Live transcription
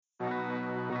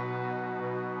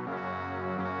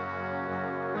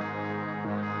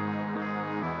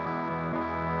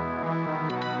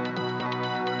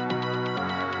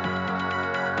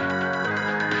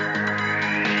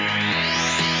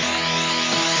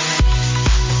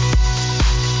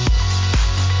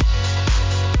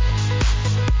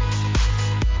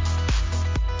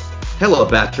Hello,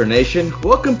 Bachelor Nation.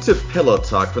 Welcome to Pillow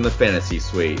Talk from the Fantasy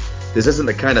Suite. This isn't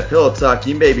the kind of pillow talk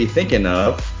you may be thinking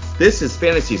of. This is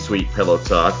Fantasy Suite Pillow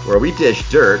Talk, where we dish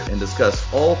dirt and discuss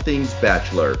all things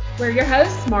Bachelor. We're your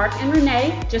hosts, Mark and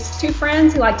Renee, just two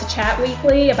friends who like to chat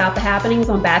weekly about the happenings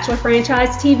on Bachelor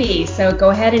franchise TV. So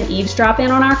go ahead and eavesdrop in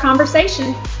on our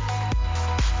conversation.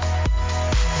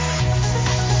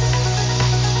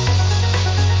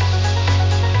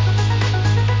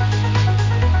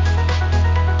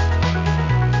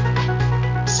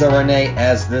 So Renee,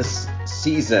 as this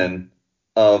season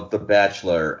of The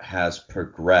Bachelor has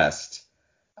progressed,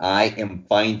 I am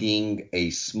finding a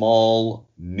small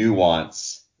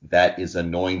nuance that is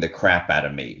annoying the crap out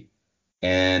of me.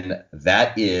 And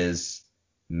that is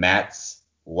Matt's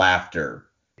laughter.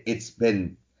 It's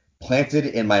been planted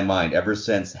in my mind ever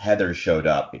since Heather showed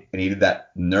up. And he did that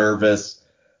nervous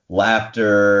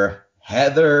laughter,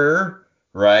 Heather,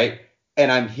 right? And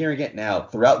I'm hearing it now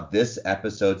throughout this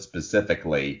episode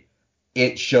specifically.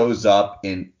 It shows up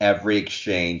in every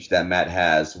exchange that Matt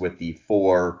has with the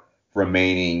four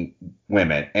remaining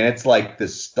women. And it's like the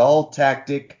stall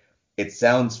tactic. It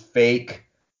sounds fake.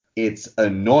 It's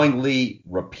annoyingly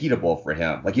repeatable for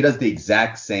him. Like he does the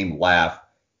exact same laugh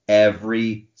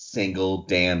every single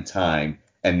damn time.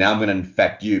 And now I'm going to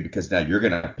infect you because now you're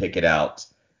going to pick it out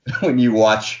when you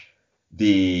watch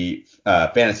the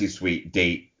Fantasy Suite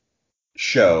date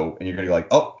show, and you're going to be like,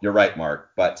 oh, you're right,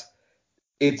 Mark. But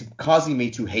it's causing me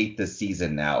to hate this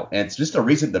season now. And it's just a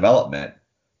recent development,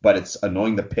 but it's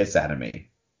annoying the piss out of me.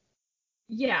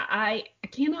 Yeah, I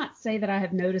cannot say that I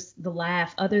have noticed the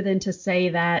laugh other than to say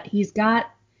that he's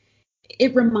got,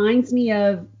 it reminds me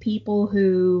of people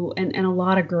who, and a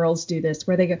lot of girls do this,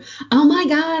 where they go, oh my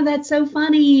God, that's so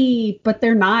funny, but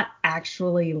they're not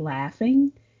actually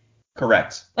laughing.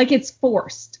 Correct. Like it's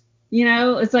forced. You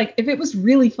know, it's like if it was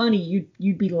really funny,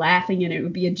 you'd be laughing and it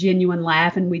would be a genuine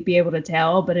laugh and we'd be able to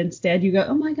tell. But instead you go,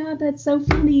 oh, my God, that's so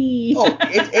funny. Oh,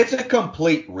 it's a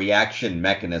complete reaction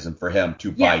mechanism for him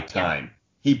to buy time. Yeah.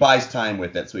 He buys time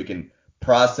with it so he can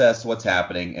process what's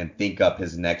happening and think up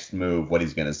his next move, what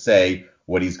he's going to say,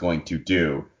 what he's going to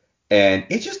do. And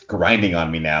it's just grinding on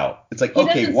me now. It's like, he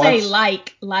okay, doesn't say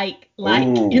like.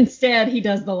 Ooh. Instead, he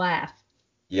does the laugh.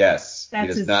 Yes. He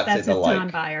does not say the like. That's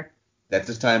his time buyer. That's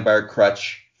his time bar,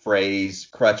 crutch, phrase,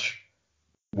 crutch,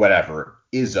 whatever,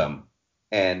 ism.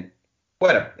 And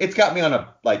whatever. It's got me on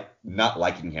a, not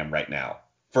liking him right now.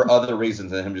 For other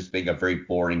reasons than him just being a very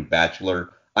boring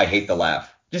bachelor. I hate the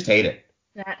laugh. Just hate it.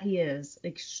 That he is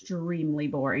extremely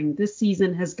boring. This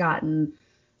season has gotten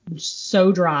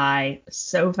so dry,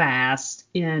 so fast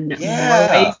in more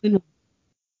ways than...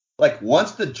 Like,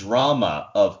 once the drama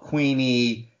of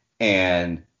Queenie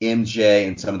and MJ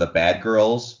and some of the bad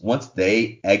girls, once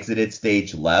they exited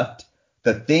stage left,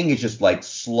 the thing is just like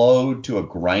slowed to a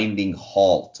grinding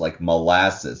halt, like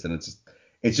molasses, and it's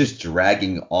just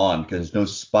dragging on because there's no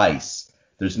spice,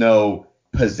 there's no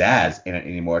pizzazz in it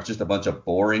anymore. It's just a bunch of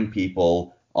boring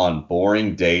people on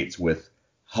boring dates with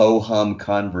ho-hum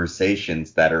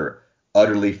conversations that are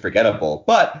utterly forgettable.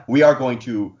 But we are going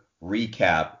to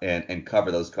recap and cover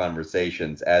those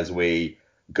conversations as we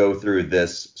go through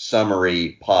this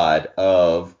summary pod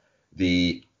of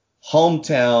the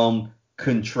hometown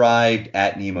contrived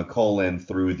at Nemacolin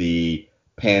through the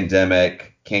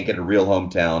pandemic. Can't get a real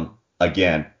hometown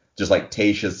again. Just like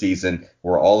Tayshia's season,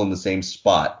 we're all in the same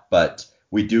spot, but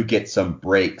we do get some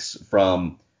breaks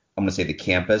from, I'm going to say, the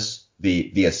campus,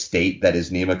 the estate that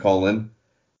is Nemacolin.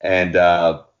 And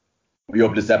we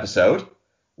open this episode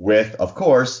with, of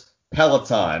course,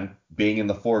 Peloton being in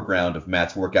the foreground of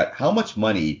Matt's workout. How much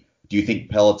money do you think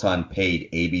Peloton paid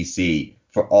ABC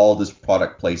for all this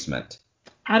product placement?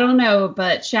 I don't know,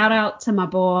 but shout out to my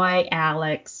boy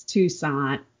Alex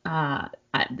Toussaint.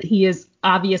 He is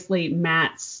obviously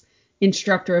Matt's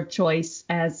instructor of choice,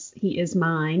 as he is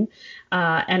mine.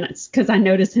 And it's because I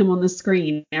notice him on the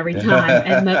screen every time.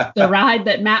 And the ride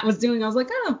that Matt was doing, I was like,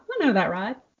 oh, I know that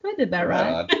ride. I did that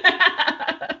ride.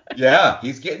 Yeah,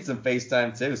 he's getting some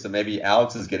FaceTime too, so maybe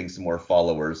Alex is getting some more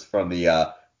followers from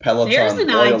the Peloton. There's an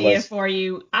idea for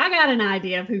you. I got an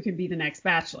idea of who could be the next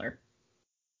Bachelor.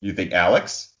 You think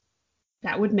Alex?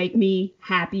 That would make me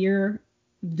happier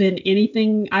than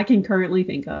anything I can currently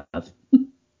think of.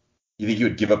 You think he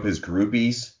would give up his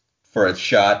groupies for a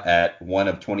shot at one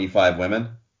of 25 women?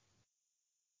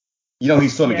 You know,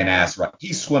 he's swimming in ass right.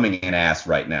 He's swimming in ass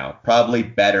right now. Probably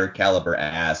better caliber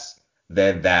ass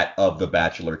than that of the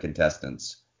Bachelor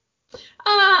contestants.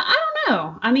 I don't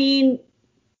know. I mean,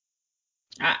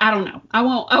 I don't know. I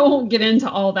won't get into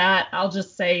all that. I'll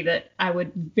just say that I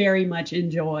would very much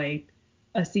enjoy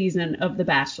a season of The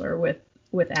Bachelor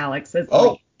with Alex as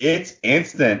lead. It's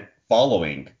instant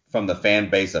following from the fan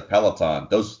base of Peloton.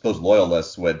 Those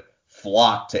loyalists would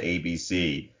flock to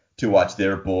ABC to watch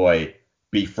their boy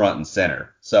be front and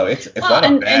center. So it's not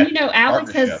a bad and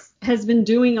Alex partnership. has been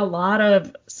doing a lot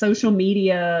of social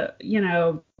media,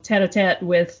 tete-a-tete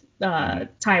with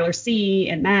Tyler C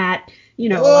and Matt, a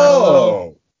lot of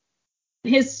little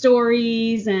his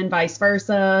stories and vice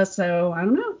versa. So I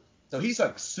don't know. So he's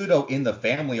like pseudo in the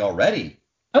family already.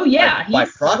 Oh yeah, by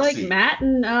he's proxy. like Matt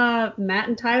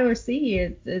and Tyler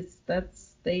C.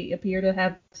 They appear to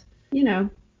have,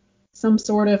 some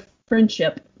sort of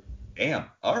friendship. Damn.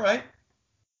 All right.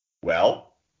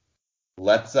 Well,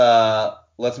 let's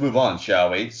move on,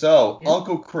 shall we? So Yeah.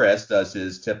 Uncle Chris does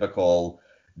his typical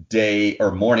day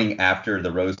or morning after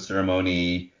the rose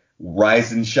ceremony,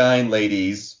 rise and shine,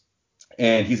 ladies,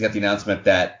 and he's got the announcement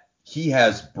that he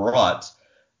has brought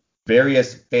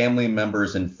various family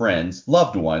members and friends,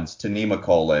 loved ones, to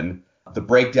Nemacolin. The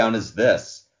breakdown is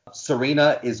this.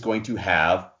 Serena is going to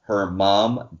have her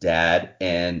mom, dad,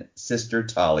 and sister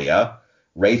Talia.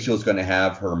 Rachel's going to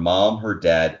have her mom, her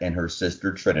dad, and her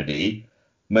sister Trinity.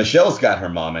 Michelle's got her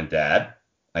mom and dad.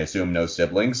 I assume no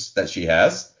siblings that she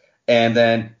has. And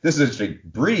then, this is interesting,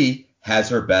 Bree has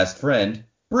her best friend,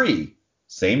 Bree,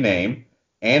 same name,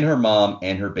 and her mom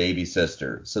and her baby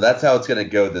sister. So that's how it's going to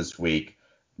go this week.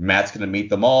 Matt's going to meet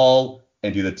them all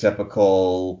and do the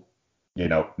typical,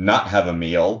 not have a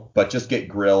meal, but just get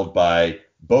grilled by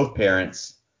both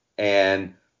parents,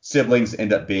 and siblings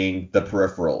end up being the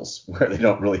peripherals, where they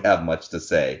don't really have much to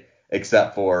say,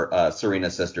 except for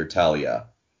Serena's sister Talia.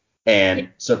 And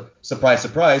so, surprise,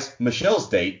 surprise, Michelle's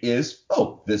date is,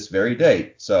 this very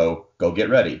day. So go get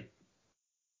ready.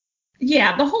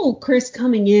 Yeah, the whole Chris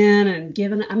coming in and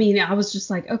giving, I was just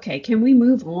like, okay, can we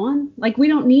move on? Like, we're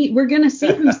going to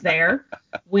see who's there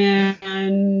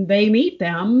when they meet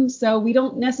them. So we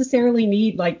don't necessarily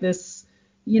need like this,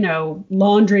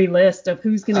 laundry list of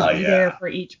who's going to be there for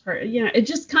each person. It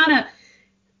just kind of,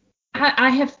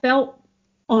 I have felt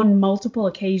on multiple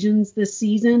occasions this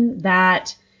season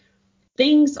that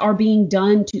things are being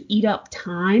done to eat up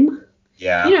time.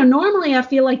 Yeah. Normally I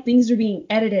feel like things are being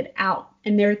edited out.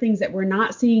 And there are things that we're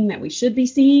not seeing that we should be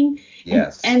seeing.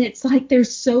 Yes. And it's like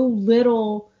there's so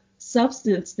little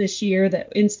substance this year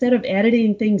that instead of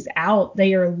editing things out,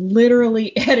 they are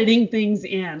literally editing things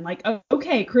in. Like,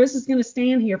 okay, Chris is going to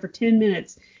stand here for 10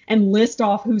 minutes and list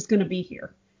off who's going to be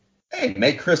here. Hey,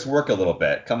 make Chris work a little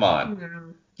bit. Come on.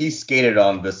 Yeah. He skated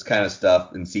on this kind of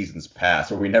stuff in seasons past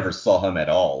where we never saw him at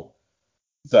all.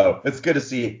 So it's good to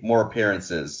see more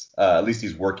appearances. At least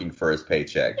he's working for his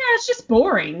paycheck. Yeah, it's just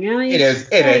boring. It is.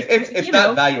 It's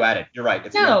not value added. You're right.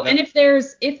 And if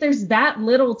there's that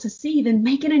little to see, then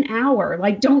make it an hour.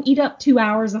 Like, don't eat up 2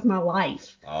 hours of my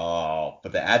life. Oh,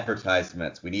 but the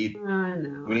advertisements. We need I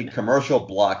know. commercial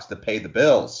blocks to pay the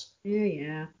bills.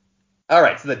 Yeah. All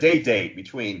right. So the date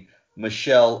between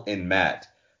Michelle and Matt.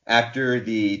 After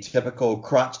the typical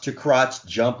crotch to crotch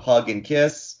jump, hug, and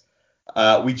kiss,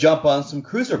 we jump on some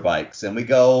cruiser bikes and we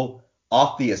go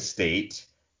off the estate.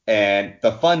 And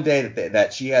the fun day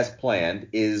that she has planned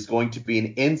is going to be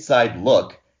an inside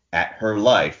look at her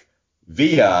life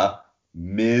via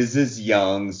Mrs.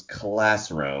 Young's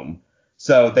classroom.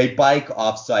 So they bike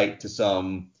off-site to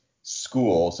some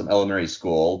school, some elementary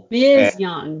school. Ms.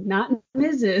 Young, not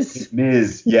Mrs.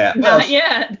 Ms. Yeah. Not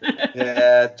yet.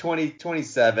 Yeah,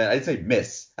 27. I'd say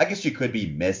Miss. I guess she could be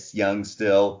Miss Young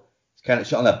still. Kind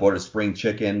of on that border, spring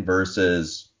chicken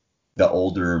versus the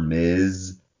older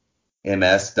Ms.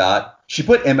 MS. She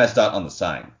put MS. On the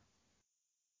sign.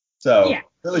 So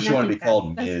really she wanted to be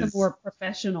called Ms. That's the more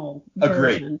professional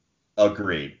version.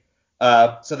 Agreed.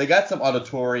 So they got some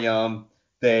auditorium.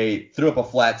 They threw up a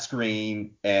flat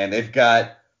screen, and they've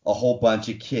got a whole bunch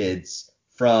of kids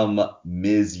from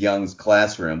Ms. Young's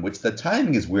classroom, which the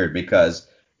timing is weird because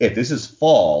if this is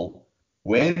fall,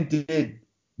 when did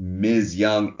Ms.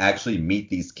 Young actually meet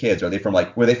these kids? Were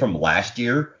they from last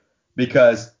year?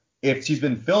 Because if she's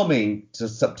been filming to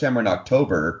September and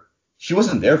October, she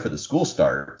wasn't there for the school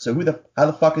start. So how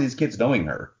the fuck are these kids knowing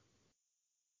her?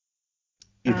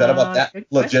 You thought about that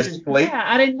logistically? Yeah,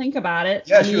 I didn't think about it.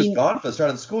 Yeah, she was gone for the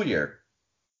start of the school year.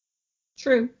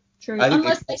 True.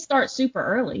 Unless they start super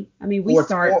early. We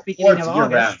start beginning of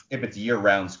August. If it's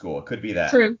year-round school, it could be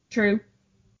that. True.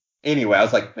 Anyway, I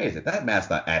was like, wait, that math's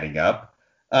not adding up.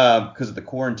 Because of the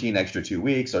quarantine extra 2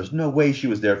 weeks, there's no way she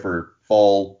was there for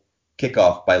fall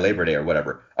kickoff by Labor Day or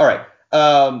whatever. All right.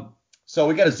 So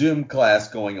we got a Zoom class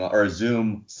going on, or a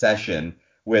Zoom session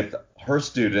with her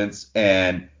students,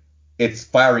 and it's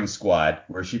firing squad,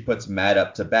 where she puts Matt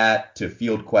up to bat to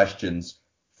field questions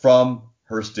from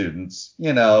her students.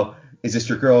 Is this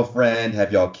your girlfriend?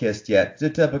 Have y'all kissed yet? The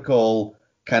typical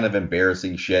kind of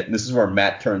embarrassing shit. And this is where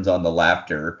Matt turns on the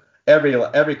laughter.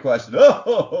 Every question.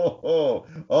 Oh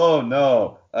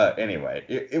no. Anyway,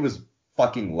 it was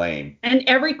fucking lame. And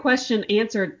every question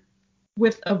answered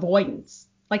with avoidance,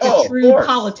 like Oh, a true of course.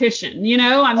 politician.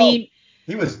 I mean,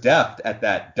 He was deft at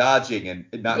that, dodging and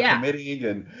not yeah. committing.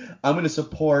 And I'm going to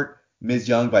support Ms.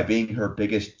 Young by being her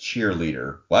biggest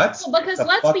cheerleader. What? Well, because The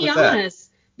let's fuck be was that?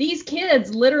 honest, these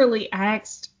kids literally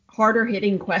asked harder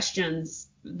hitting questions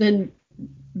than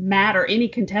Matt or any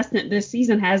contestant this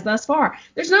season has thus far.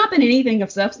 There's not been anything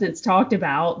of substance talked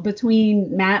about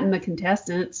between Matt and the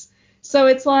contestants. So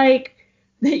it's like,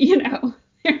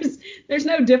 there's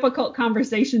no difficult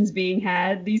conversations being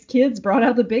had. These kids brought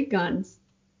out the big guns.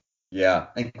 Yeah,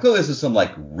 and clearly this is some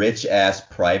like rich ass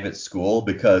private school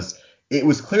because it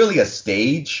was clearly a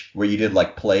stage where you did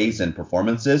like plays and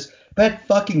performances, but had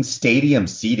fucking stadium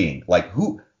seating. Like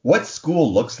what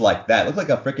school looks like that? It looked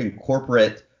like a freaking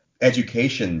corporate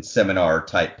education seminar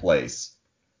type place.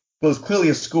 But it was clearly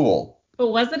a school. But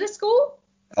was it a school?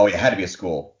 Oh, it had to be a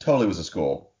school. Totally was a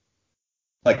school.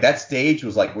 Like that stage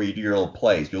was like where you do your little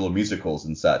plays, your little musicals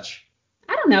and such.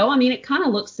 I don't know. I mean, it kind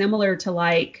of looks similar to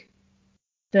like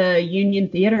the Union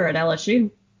Theater at LSU.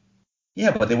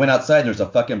 Yeah, but they went outside and there was a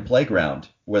fucking playground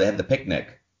where they had the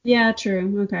picnic. Yeah,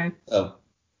 true. Okay. So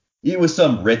it was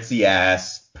some ritzy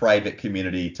ass private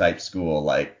community type school.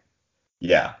 Like,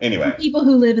 yeah. Anyway, For people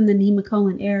who live in the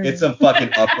Nemacolin area. it's some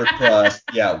fucking upper crust,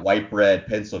 white bread,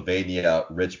 Pennsylvania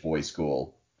rich boy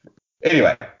school.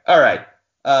 Anyway, all right.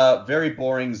 Very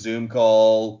boring Zoom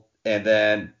call, and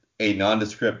then a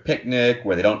nondescript picnic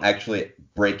where they don't actually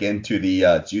break into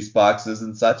the juice boxes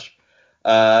and such.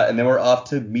 And then we're off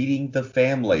to meeting the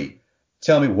family.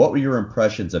 Tell me, what were your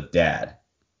impressions of Dad?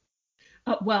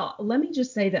 Well, let me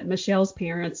just say that Michelle's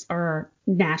parents are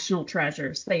national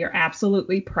treasures. They are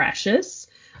absolutely precious.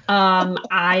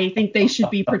 I think they should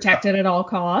be protected at all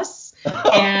costs.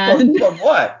 And From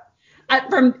what?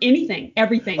 From anything,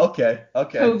 everything. Okay.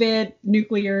 COVID,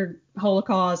 nuclear,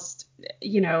 Holocaust,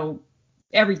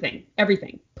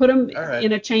 everything. Put them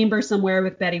in a chamber somewhere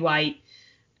with Betty White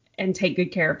and take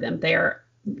good care of them. They're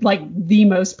like the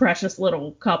most precious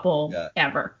little couple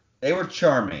ever. They were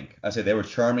charming. I say they were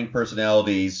charming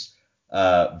personalities.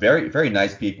 Very, very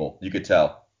nice people. You could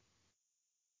tell.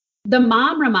 The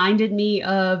mom reminded me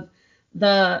of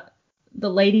the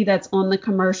lady that's on the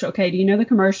commercial. Okay, do you know the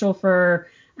commercial for,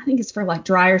 I think it's for like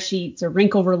dryer sheets or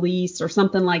wrinkle release or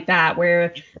something like that,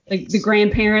 where the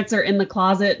grandparents are in the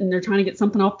closet and they're trying to get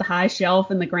something off the high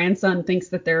shelf and the grandson thinks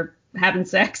that they're having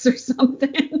sex or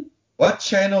something. What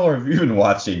channel have you been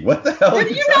watching? What the hell are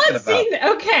you not talking about? seen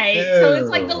that? Okay, Ew. so it's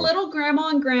like the little grandma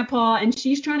and grandpa, and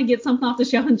she's trying to get something off the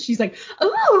shelf, and she's like,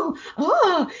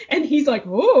 oh, and he's like,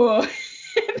 oh,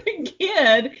 and the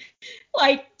kid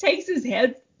like takes his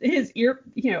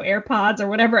AirPods or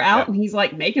whatever out, and he's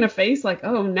like making a face like,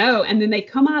 oh no, and then they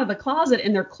come out of the closet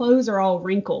and their clothes are all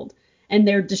wrinkled and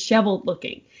they're disheveled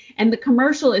looking. And the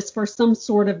commercial is for some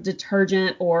sort of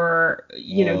detergent or,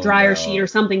 dryer sheet or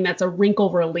something that's a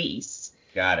wrinkle release.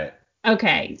 Got it.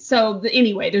 Okay. So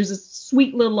anyway, there's a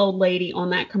sweet little old lady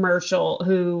on that commercial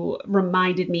who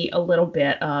reminded me a little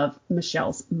bit of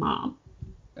Michelle's mom.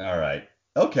 All right.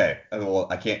 Okay. Well,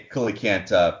 I clearly can't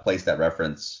place that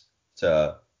reference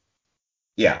to.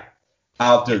 Yeah.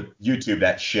 I'll have to YouTube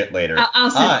that shit later.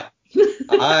 I'll send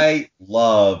I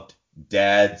loved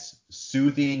Dad's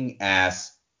soothing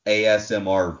ass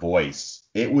ASMR voice.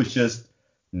 It was just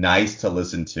nice to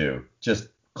listen to, just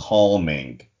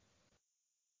calming.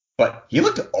 But he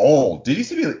looked old. Did you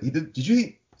see me? Did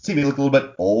you see me look a little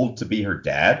bit old to be her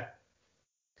dad?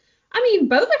 I mean,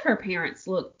 both of her parents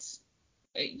looked,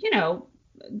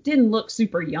 didn't look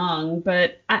super young,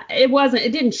 but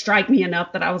it didn't strike me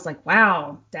enough that I was like,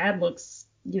 wow, Dad looks,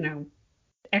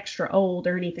 extra old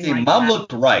or anything like Mom that.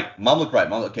 looked right. Mom,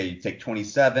 okay, you take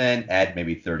 27, add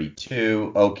maybe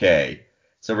 32. Okay.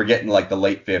 So we're getting like the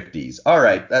late 50s. All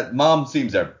right.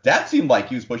 Dad seemed like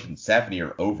he was pushing 70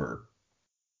 or over.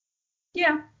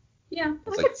 Yeah, I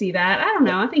could see that. I don't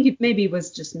know. I think it maybe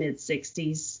was just mid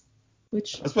 60s.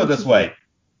 Let's put it this way.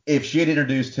 If she had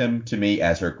introduced him to me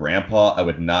as her grandpa, I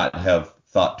would not have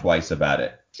thought twice about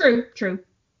it. True.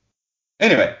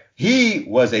 Anyway, he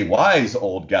was a wise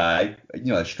old guy,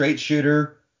 a straight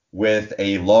shooter with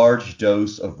a large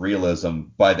dose of realism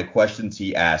by the questions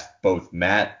he asked both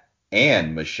Matt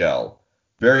and Michelle.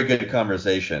 Very good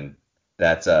conversation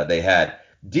that they had.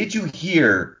 Did you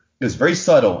hear? It was very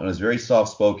subtle and it was very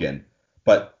soft spoken,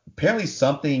 but apparently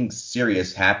something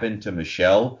serious happened to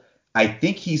Michelle. I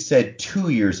think he said 2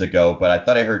 years ago, but I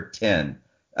thought I heard 10.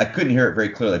 I couldn't hear it very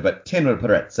clearly, but 10 would put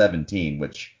her at 17,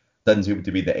 which doesn't seem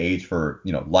to be the age for,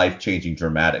 life-changing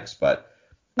dramatics. But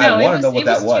I No, want to know what it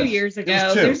that was two was. years It was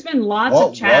ago. two. There's been lots of What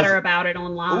was chatter it? about it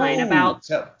online Ooh, about,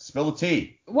 spill the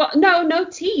tea. well, no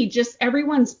tea, just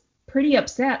everyone's pretty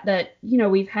upset that,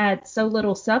 we've had so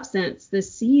little substance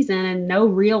this season and no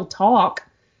real talk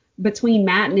between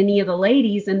Matt and any of the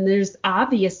ladies, and there's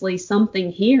obviously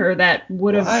something here that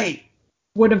Right.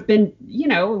 would have been,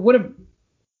 would have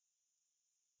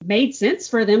made sense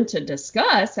for them to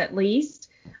discuss at least.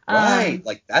 Right.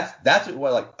 Like that's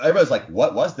what like everybody's like,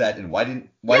 what was that, and why Yeah, didn't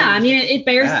I we mean,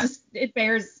 just it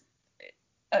bears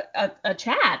a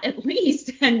chat at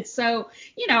least. And so,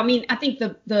 I mean, I think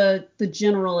the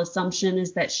general assumption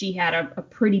is that she had a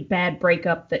pretty bad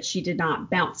breakup that she did not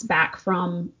bounce back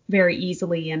from very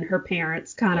easily, and her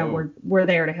parents kind of were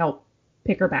there to help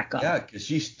pick her back up. Yeah, because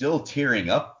she's still tearing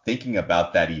up thinking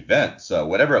about that event. So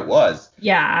whatever it was,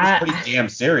 Yeah, it's pretty damn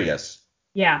serious.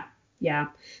 yeah.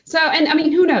 So, and I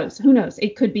mean, who knows? Who knows?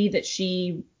 It could be that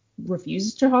she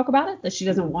refuses to talk about it, that she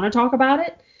doesn't want to talk about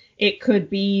it. It could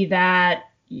be that,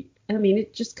 I mean,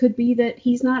 it just could be that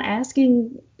he's not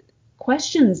asking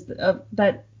questions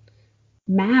that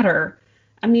matter.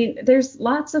 I mean, there's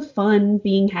lots of fun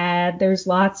being had. There's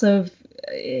lots of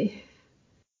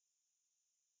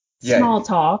small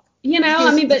talk.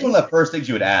 I mean, that's but one of the first things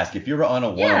you would ask if you were on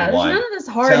a yeah, there's one-on-one. none of this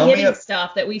hard-hitting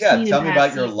stuff that we've seen in tell me past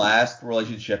about your seasons. last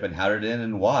relationship and how did it end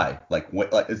and why. Like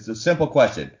it's a simple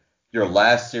question. Your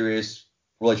last serious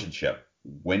relationship.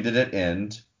 When did it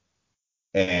end?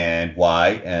 And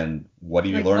why? And what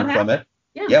have you Like, what learned from it? happened?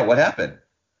 Yeah. Yeah, what happened?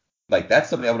 Like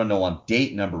that's something I want to know on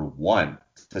date number one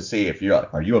to see if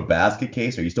are you a basket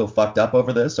case? Are you still fucked up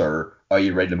over this, or are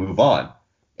you ready to move on?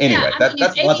 Anyway, Yeah, I mean,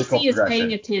 that's if logical ABC is progression.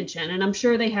 paying attention, and I'm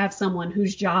sure they have someone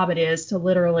whose job it is to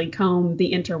literally comb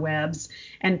the interwebs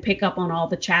and pick up on all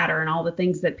the chatter and all the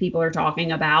things that people are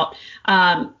talking about,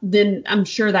 then I'm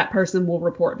sure that person will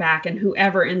report back, and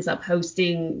whoever ends up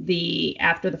hosting the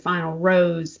After the Final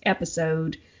Rose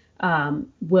episode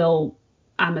will,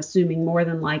 I'm assuming, more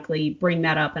than likely bring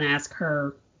that up and ask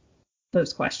her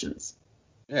those questions.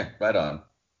 Yeah, right on.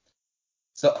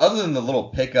 So other than the little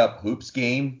pickup hoops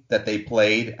game that they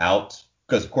played out,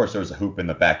 because of course there was a hoop in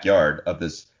the backyard of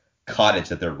this cottage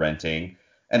that they're renting,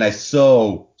 and I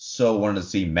so wanted to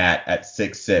see Matt at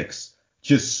 6'6"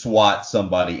 just swat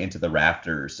somebody into the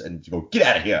rafters and go, get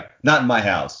out of here, not in my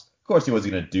house. Of course he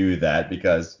wasn't going to do that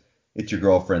because it's your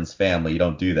girlfriend's family. You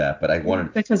don't do that. But I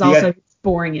wanted because also it's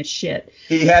boring as shit.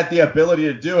 He had the ability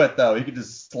to do it though. He could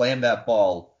just slam that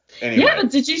ball. Anyway. Yeah, but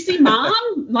did you see Mom?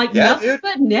 Like, nothing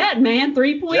but net, man.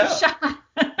 3-point shot.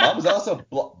 Mom was also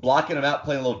blocking him out,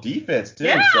 playing a little defense, too.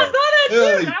 Yeah, so I saw that,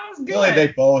 too. That was good. Clearly, they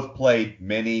both played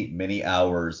many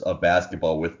hours of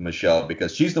basketball with Michelle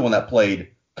because she's the one that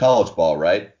played college ball,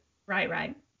 right?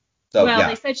 Right. So, well,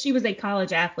 they said she was a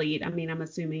college athlete. I mean, I'm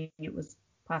assuming it was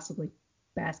possibly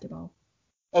basketball.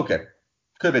 Okay.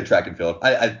 Could have been track and field.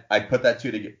 I put that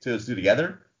two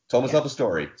together, told myself a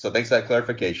story. So, thanks for that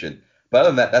clarification. But other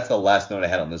than that, that's the last note I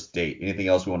had on this date. Anything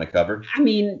else we want to cover? I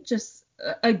mean, just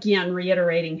again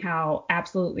reiterating how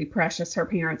absolutely precious her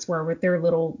parents were with their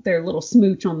little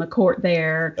smooch on the court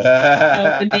there.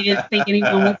 And they didn't think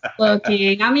anyone was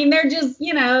looking. I mean, they're just,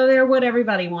 they're what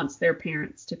everybody wants their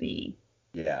parents to be.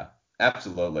 Yeah,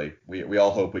 absolutely. We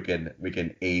all hope we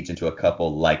can age into a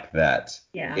couple like that.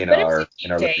 Yeah, in but our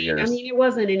later years. I mean, it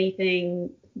wasn't anything,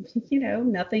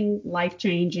 nothing life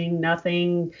changing,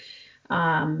 nothing.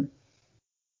 I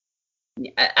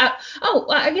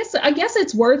guess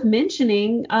it's worth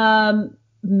mentioning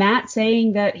Matt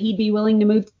saying that he'd be willing to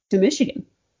move to Michigan.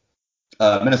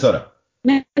 Minnesota.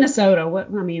 What?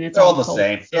 I mean, it's they're all the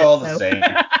same. They're all the same.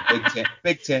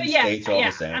 Big Ten states are all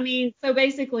the same. I mean, so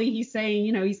basically he's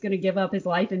saying, he's going to give up his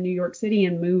life in New York City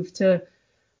and move to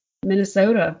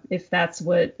Minnesota if that's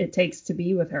what it takes to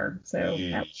be with her. So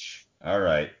all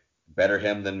right, better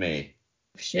him than me.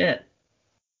 Shit.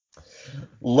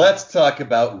 Let's talk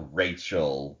about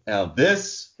Rachel. Now,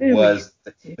 this was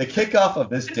the kickoff of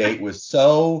this date was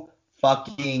so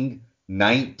fucking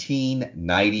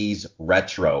 1990s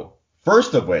retro.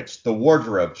 First of which, the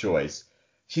wardrobe choice.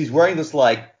 She's wearing this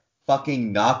like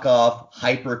fucking knockoff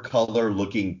hypercolor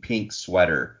looking pink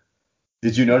sweater.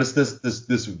 Did you notice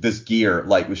this gear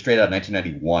like was straight out of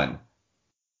 1991?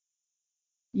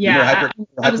 Yeah,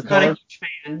 I was not a huge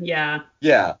fan. Yeah.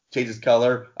 Yeah, changes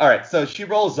color. All right, so she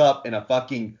rolls up in a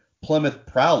fucking Plymouth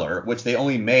Prowler, which they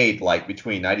only made like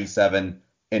between 97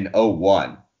 and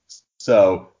 01.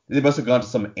 So they must have gone to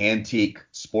some antique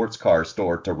sports car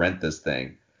store to rent this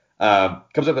thing.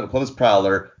 Comes up with a Plymouth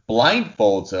Prowler,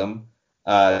 blindfolds him,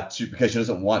 because she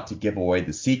doesn't want to give away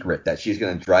the secret that she's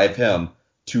going to drive him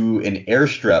to an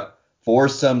airstrip for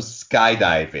some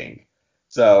skydiving.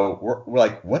 So we're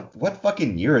like, what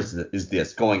fucking year is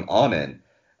this going on in?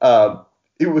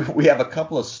 We have a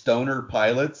couple of stoner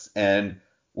pilots and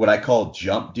what I call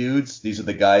jump dudes. These are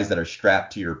the guys that are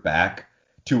strapped to your back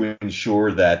to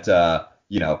ensure that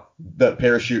the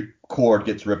parachute cord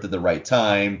gets ripped at the right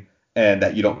time and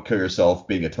that you don't kill yourself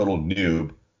being a total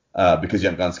noob because you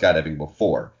haven't gone skydiving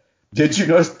before. Did you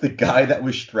notice the guy that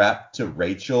was strapped to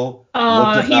Rachel?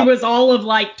 He was all of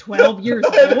like 12 years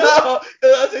old. I know.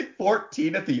 I was like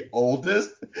 14 at the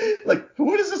oldest. Like,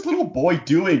 what is this little boy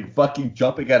doing fucking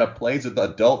jumping out of planes with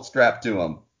adults strapped to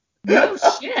him? No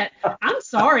shit. I'm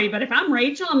sorry, but if I'm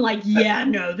Rachel, I'm like, yeah,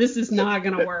 no, this is not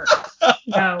going to work.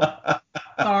 No.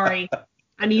 Sorry.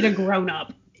 I need a grown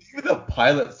up. Even the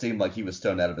pilot seemed like he was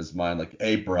stoned out of his mind. Like,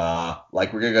 hey, brah,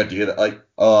 like, we're going to go do that. Like,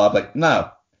 I'm like,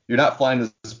 no. You're not flying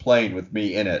this plane with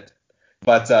me in it.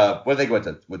 But what did they go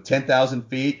to? With 10,000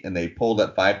 feet and they pulled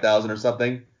at 5,000 or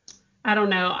something? I don't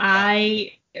know.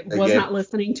 I was not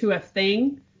listening to a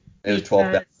thing. It was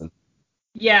 12,000.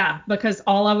 Yeah, because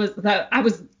I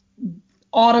was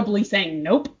audibly saying,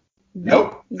 nope.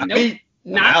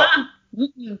 I'm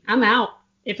out.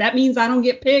 If that means I don't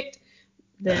get picked,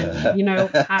 then,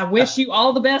 I wish you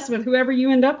all the best with whoever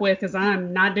you end up with because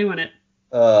I'm not doing it.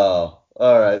 Oh,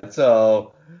 all right.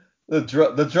 So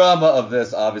the drama of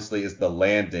this obviously is the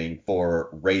landing for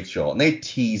Rachel. And they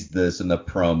teased this in the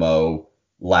promo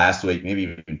last week, maybe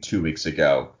even 2 weeks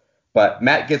ago. But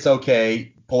Matt gets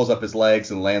okay, pulls up his legs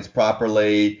and lands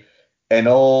properly. An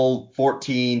old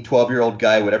 14, 12-year-old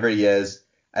guy, whatever he is,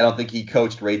 I don't think he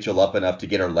coached Rachel up enough to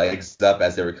get her legs up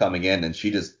as they were coming in. And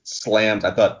she just slammed.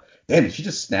 I thought, damn, did she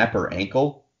just snap her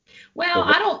ankle?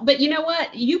 Well, but you know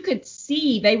what? You could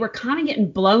see they were kind of getting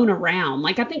blown around.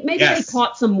 Like, I think maybe they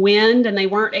caught some wind and they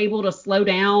weren't able to slow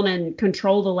down and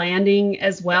control the landing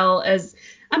as well as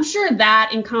I'm sure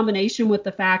that in combination with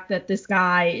the fact that this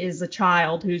guy is a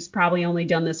child who's probably only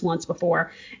done this once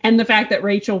before and the fact that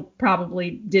Rachel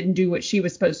probably didn't do what she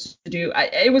was supposed to do.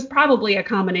 It was probably a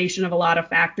combination of a lot of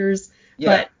factors.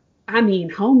 Yeah. But I mean,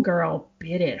 homegirl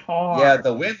bit it hard. Yeah,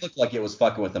 the wind looked like it was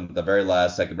fucking with them at the very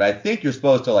last second. But I think you're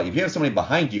supposed to, like, if you have somebody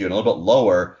behind you and a little bit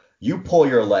lower, you pull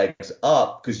your legs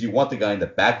up because you want the guy in the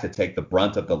back to take the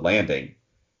brunt of the landing.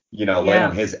 Land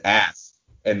on his ass.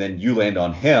 And then you land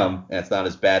on him, and it's not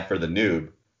as bad for the noob.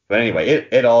 But anyway,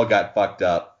 it all got fucked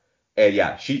up. And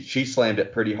yeah, she slammed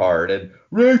it pretty hard. And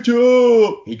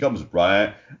Rachel! He comes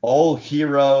right. All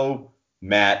hero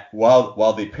Matt,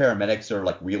 while the paramedics are,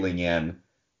 like, wheeling in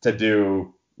to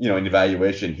do, an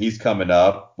evaluation, he's coming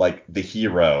up like the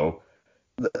hero.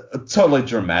 Totally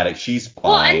dramatic. She's fine.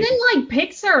 Well, and then like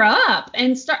picks her up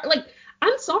and start like,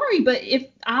 I'm sorry, but if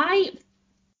I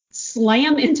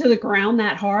slam into the ground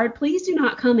that hard, please do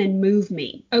not come and move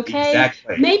me. Okay.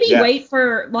 Exactly. Maybe wait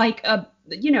for like a,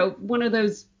 one of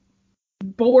those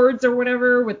boards or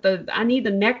whatever with I need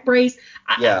the neck brace.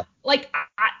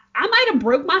 I might have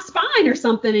broke my spine or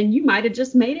something and you might have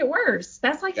just made it worse.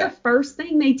 That's like the first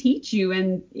thing they teach you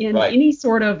in any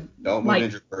sort of don't move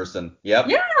injured person. Yep.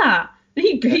 Yeah.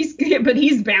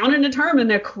 He's bound and determined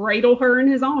to cradle her in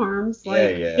his arms.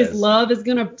 Like his love is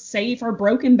gonna save her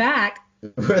broken back.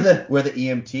 We're the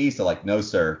EMTs, so like, no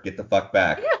sir, get the fuck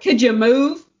back. Yeah, could you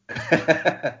move?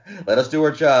 Let us do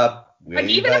our job. Like,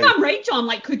 even if I'm Rachel, I'm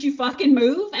like, could you fucking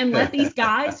move and let these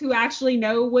guys who actually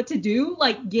know what to do,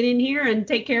 like, get in here and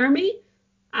take care of me?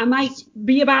 I might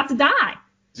be about to die.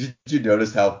 Did you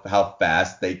notice how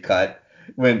fast they cut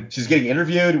when she's getting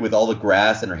interviewed with all the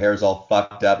grass and her hair's all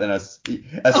fucked up, and a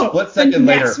split second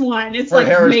later, next one, it's like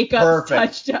makeup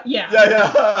touched up. Yeah.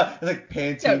 It's like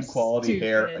Pantene quality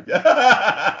hair.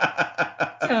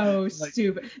 So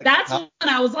stupid. That's when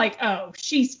I was like, oh,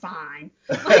 she's fine.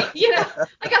 Like,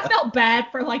 like I felt bad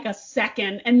for like a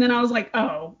second, and then I was like,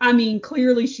 oh, I mean,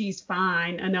 clearly she's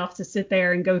fine enough to sit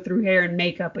there and go through hair and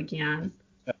makeup again.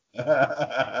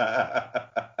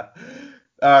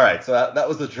 All right, so that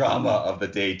was the drama of the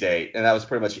date, and that was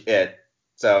pretty much it.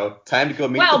 So time to go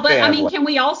meet the family. Well, but I mean, can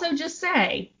we also just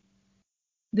say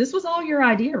this was all your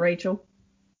idea, Rachel?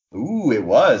 Ooh, it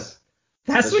was.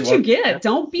 That's what you get.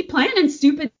 Don't be planning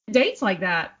stupid dates like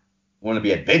that. Want to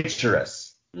be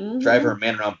adventurous. Mm-hmm. Drive her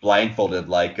man around blindfolded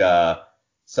like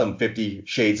some 50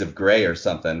 Shades of Grey or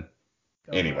something.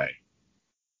 Anyway.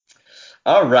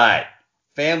 All right.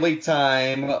 Family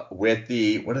time with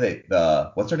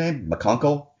what's her name?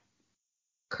 McConkle?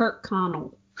 Kirk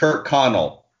Connell. Kirk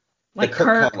Connell. Like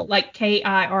Kirk, like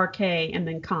Kirk, and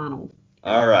then Connell.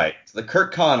 All right. So the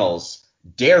Kirk Connells.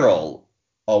 Daryl.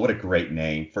 Oh, what a great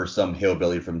name for some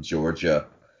hillbilly from Georgia.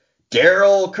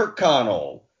 Daryl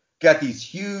Kirkconnell got these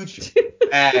huge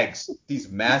bags, these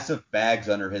massive bags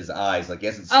under his eyes, like he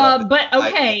hasn't slept. But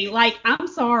okay, like I'm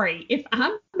sorry, if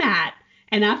I'm Matt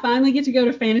and I finally get to go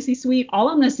to Fantasy Suite, all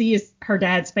I'm gonna see is her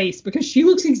dad's face because she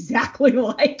looks exactly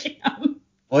like him.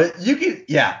 Well, you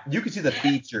can see the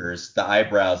features, the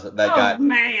eyebrows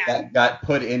that got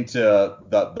put into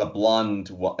the blonde.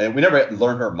 And we never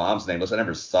learned her mom's name, so I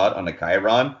never saw it on the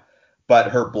Chiron.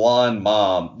 But her blonde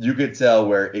mom, you could tell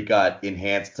where it got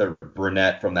enhanced to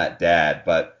brunette from that dad.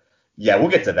 But yeah, we'll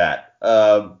get to that.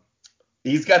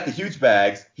 He's got the huge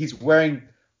bags. He's wearing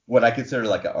what I consider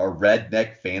like a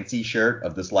redneck fancy shirt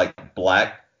of this like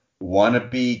black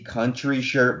wannabe country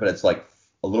shirt, but it's like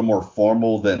a little more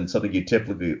formal than something you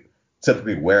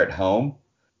typically wear at home.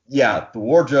 Yeah, the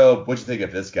wardrobe. What'd you think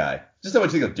of this guy? Just what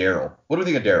you think of Daryl. What do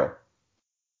we think of Daryl?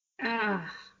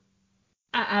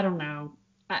 I don't know.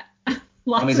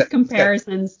 Lots of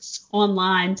comparisons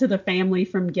online to the family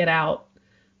from Get Out.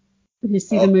 Did you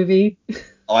see the movie?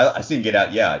 Oh, I seen Get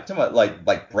Out. Yeah, talking about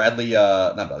like Bradley,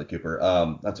 not Bradley Cooper.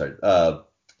 I'm sorry.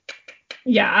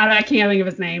 Yeah, I can't think of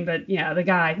his name, but yeah, the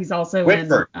guy. He's also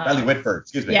Whitford. Bradley Whitford.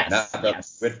 Excuse me.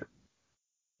 Yes. Whitford.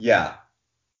 Yeah.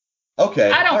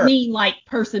 Okay. I don't mean like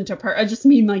person to person. I just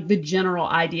mean like the general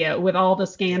idea with all the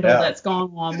scandal that's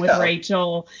going on with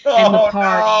Rachel and the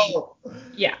party. No.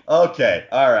 Yeah. Okay.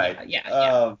 All right.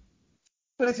 Yeah.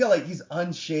 But I feel like he's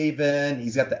unshaven.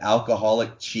 He's got the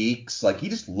alcoholic cheeks. Like he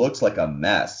just looks like a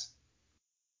mess.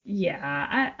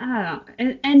 Yeah. I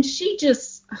don't. And she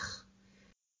just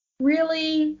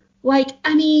really like.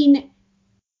 I mean.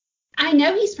 I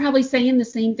know he's probably saying the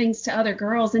same things to other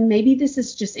girls, and maybe this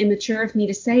is just immature of me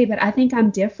to say, but I think I'm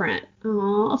different.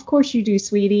 Oh, of course you do,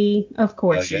 sweetie. Of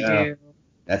course you do.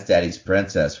 That's daddy's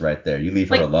princess right there. You leave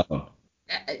her alone.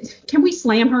 Can we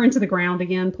slam her into the ground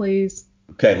again, please?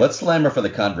 Okay, let's slam her for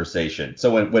the conversation.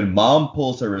 So when mom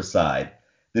pulls her aside,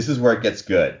 this is where it gets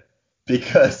good.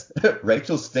 Because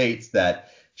Rachel states that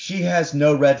she has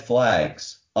no red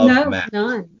flags of Matt.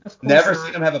 None. Of course Never not.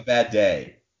 seen him have a bad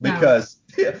day. Because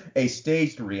a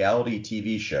staged reality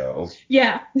TV show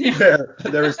where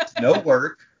there is no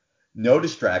work, no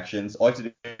distractions, all you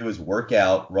have to do is work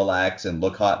out, relax, and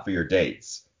look hot for your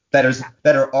dates that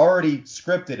are already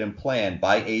scripted and planned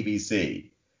by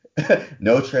ABC.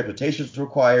 No transportation is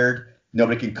required.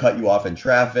 Nobody can cut you off in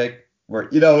traffic. Where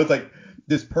it's like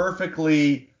this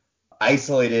perfectly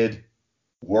isolated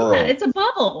world. Yeah, it's a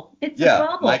bubble. It's a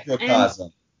bubble.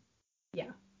 Microcosm.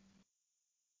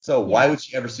 So why would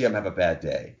she ever see him have a bad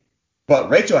day?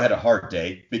 But Rachel had a hard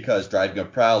day because driving a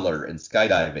Prowler and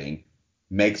skydiving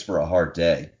makes for a hard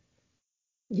day.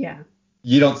 Yeah.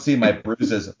 You don't see my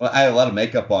bruises. I have a lot of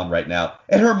makeup on right now.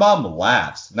 And her mom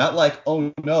laughs. Not like,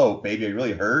 oh no, baby, I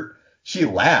really hurt. She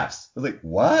laughs. I was like,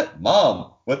 what?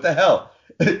 Mom, what the hell?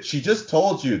 She just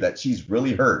told you that she's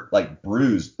really hurt, like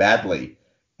bruised badly.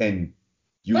 And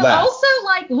you laugh. Also,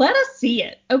 let us see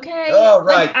it, okay? Oh,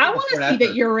 right. Like, I want to see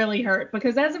that you're really hurt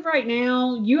because as of right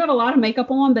now, you have a lot of makeup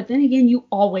on, but then again, you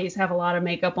always have a lot of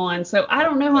makeup on. So I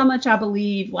don't know how much I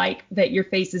believe that your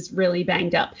face is really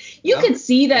banged up. You could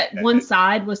see that one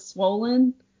side was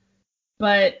swollen,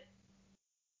 but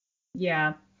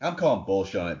yeah. I'm calling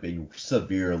bullshit on it being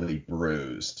severely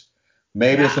bruised.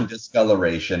 Maybe there's some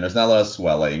discoloration. There's not a lot of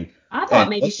swelling. I thought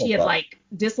maybe she had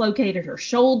dislocated her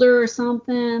shoulder or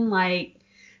something.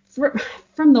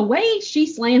 From the way she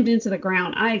slammed into the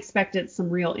ground, I expected some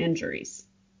real injuries.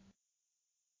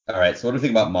 All right, so what do you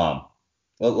think about Mom?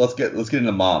 Well, let's get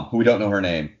into Mom, who we don't know her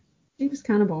name. She was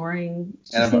kind of boring.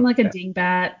 She seemed like a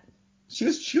dingbat. She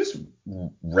was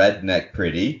redneck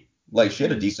pretty. Like she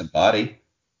had a decent body.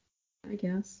 I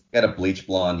guess. Got a bleach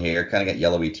blonde hair, kind of got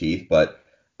yellowy teeth, but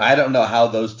I don't know how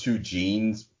those two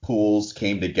genes pools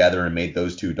came together and made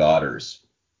those two daughters.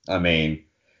 I mean.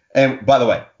 And by the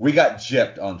way, we got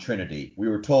gypped on Trinity. We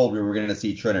were told we were going to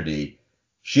see Trinity.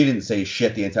 She didn't say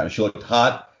shit the entire time. She looked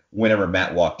hot whenever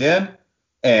Matt walked in,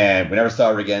 and we never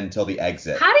saw her again until the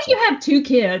exit. How did you have two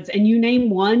kids and you name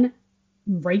one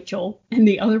Rachel and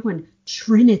the other one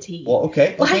Trinity? Well,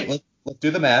 okay. Let's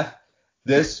do the math.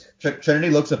 This Trinity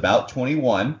looks about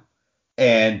 21.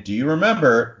 And do you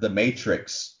remember the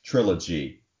Matrix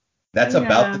trilogy? That's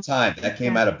about the time. That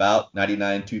came out about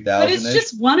 99, 2000. But it's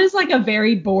just one is like a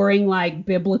very boring,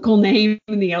 biblical name.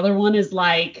 And the other one is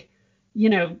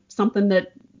something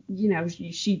that,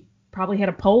 she probably had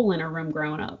a pole in her room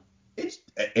growing up. It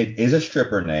is a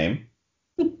stripper name.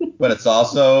 But it's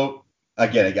also,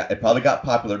 again, it probably got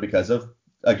popular because of,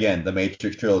 again, the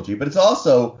Matrix trilogy. But it's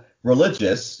also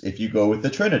religious if you go with the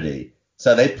Trinity.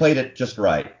 So they played it just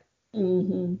right.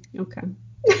 Mm-hmm. Okay.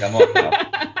 Come on now.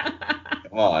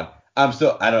 Come on. I don't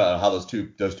know how those two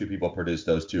people produce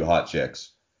those two hot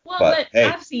chicks. Well, But but hey,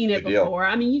 I've seen it good deal. before.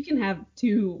 I mean, you can have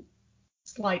two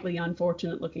slightly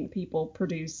unfortunate looking people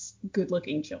produce good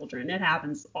looking children. It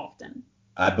happens often.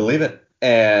 I believe it.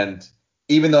 And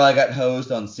even though I got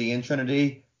hosed on seeing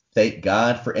Trinity, thank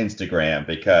God for Instagram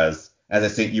because as I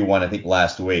sent you one, I think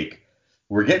last week,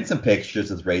 we're getting some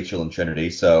pictures with Rachel and Trinity.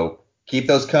 So keep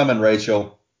those coming,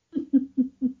 Rachel.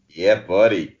 Yeah,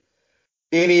 buddy.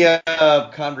 Any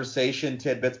conversation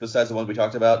tidbits besides the ones we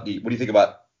talked about? What do you think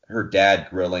about her dad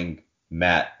grilling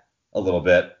Matt a little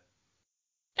bit?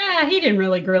 Yeah, he didn't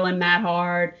really grill him that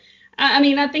hard. I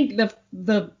mean, I think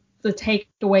the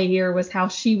takeaway here was how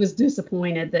she was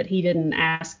disappointed that he didn't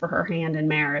ask for her hand in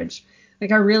marriage.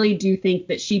 Like, I really do think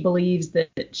that she believes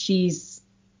that she's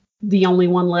the only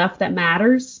one left that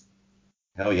matters,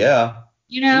 Hell yeah.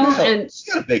 and She's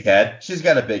got a big head. She's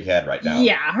got a big head right now.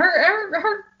 yeah,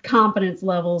 her confidence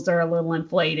levels are a little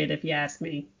inflated, if you ask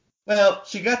me. Well,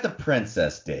 she got the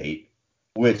princess date,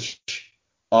 which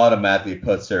automatically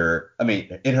puts her, I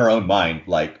mean, in her own mind,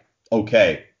 like,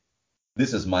 okay,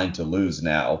 this is mine to lose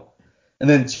now. And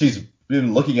then she's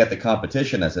been looking at the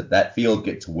competition as that field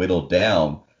gets whittled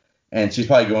down, and she's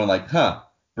probably going like, huh,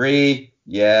 Bree,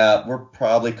 yeah, we're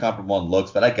probably comparable in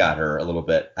looks, but I got her a little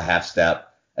bit, a half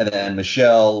step. And then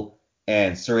Michelle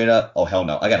and Serena, oh hell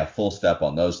no, I got a full step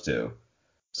on those two.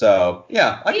 So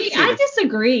yeah, I can See, see I it.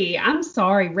 disagree. I'm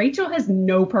sorry. Rachel has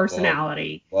no Whoa,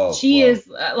 personality. whoa, She whoa, is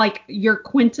like your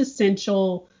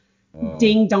quintessential whoa.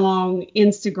 ding dong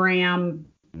Instagram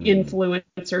Mm,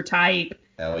 influencer type.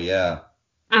 hell yeah.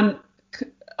 I'm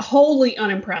wholly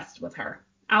unimpressed with her.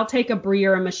 I'll take a Brie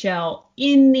or a Michelle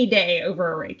any day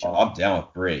over a Oh, Rachel. I'm down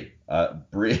with Brie.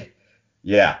 Brie,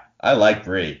 yeah, I like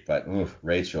Brie, but oof,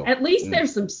 Rachel. At least Mm.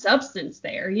 there's some substance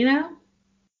there.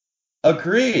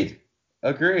 Agreed,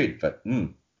 agreed. But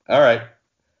all right,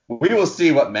 we will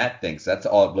see what Matt thinks. That's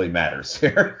all that really matters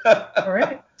here. All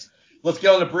right. Let's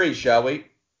get on to Brie, shall we?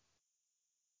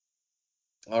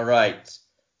 All right.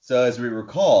 So as we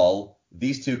recall,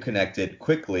 these two connected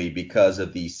quickly because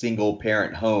of the single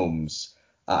parent homes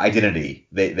identity.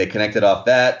 They connected off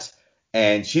that,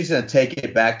 and she's going to take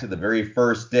it back to the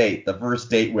first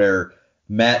date where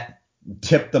Matt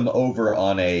tipped them over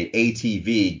on a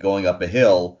ATV going up a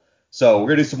hill. So we're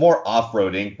going to do some more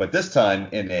off-roading, but this time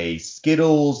in a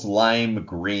Skittles lime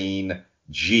green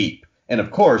Jeep. And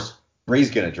of course, Bree's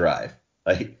going to drive.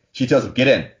 Like she tells him, get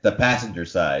in the passenger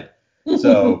side.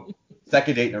 So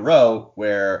second date in a row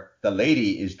where the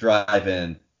lady is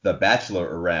driving the bachelor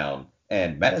around,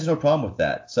 and Matt has no problem with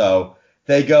that. So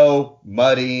they go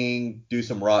mudding, do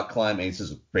some rock climbing. This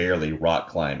is barely rock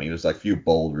climbing. There's like a few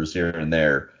boulders here and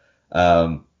there.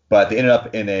 But they ended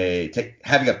up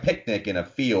having a picnic in a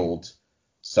field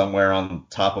somewhere on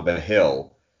top of a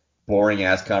hill. Boring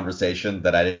ass conversation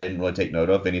that I didn't really take note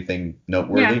of. Anything Yeah,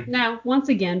 noteworthy? no, once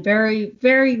again, very,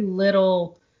 very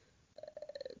little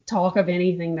talk of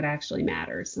anything that actually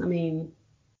matters. I mean,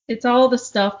 it's all the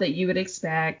stuff that you would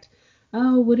expect.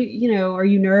 Oh, are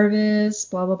you nervous?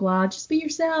 Blah, blah, blah. Just be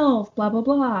yourself. Blah, blah,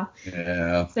 blah.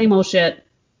 Yeah. Same old shit.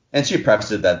 And she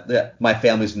prefaced it that yeah, my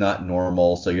family's not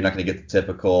normal, so you're not going to get the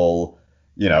typical,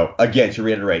 again, she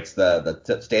reiterates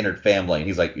the standard family. And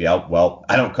he's like, yeah, well,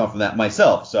 I don't come from that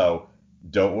myself, so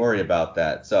don't worry about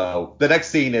that. So the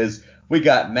next scene is we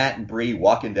got Matt and Bree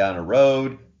walking down a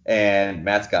road, and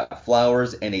Matt's got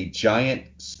flowers and a giant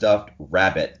stuffed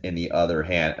rabbit in the other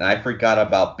hand. And I forgot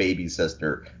about baby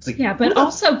sister. It's like, Yeah, who but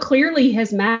also clearly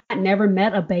has Matt never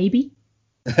met a baby?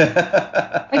 Like,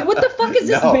 what the fuck is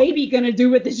this No, baby gonna do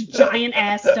with this giant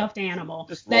ass stuffed animal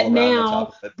just that roll around on top now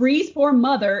of it. Bree's poor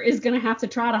mother is gonna have to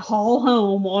try to haul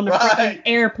home on a freaking Right.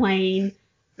 airplane, It's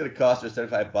gonna cost her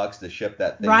 $75 to ship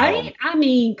that thing home. right? I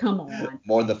mean, come on.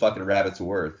 More than the fucking rabbit's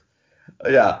worth.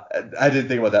 Yeah, I didn't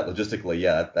think about that logistically.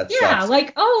 Yeah, that Yeah, sucks.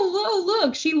 like, oh,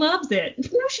 look, she loves it.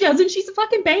 No, she doesn't. She's a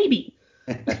fucking baby.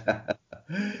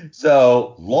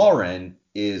 So Lauren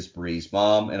is Bree's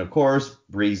mom, and of course,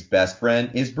 Bree's best friend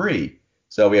is Bree.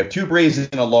 So we have two Brees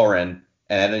and a Lauren,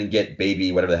 and I didn't get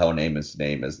baby, whatever the hell name is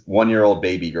 1-year-old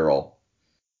baby girl.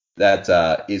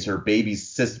 That is her baby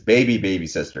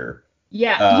sister.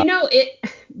 Yeah, Uh,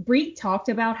 Bree talked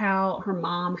about how her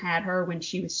mom had her when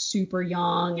she was super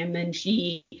young and then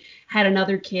she had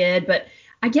another kid. But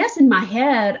I guess in my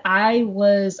head, I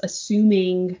was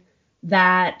assuming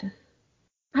that,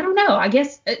 I don't know, I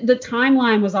guess the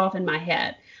timeline was off in my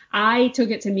head. I took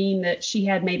it to mean that she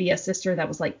had maybe a sister that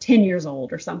was like 10 years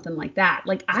old or something like that.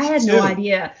 Like, I had no two.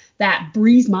 idea that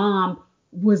Bree's mom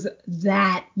was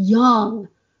that young.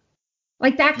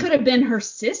 Like, that could have been her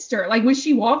sister. Like, when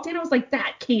she walked in, I was like,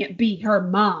 that can't be her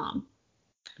mom.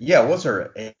 Yeah, what's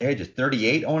her age?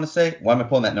 38, I want to say. Why am I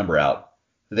pulling that number out?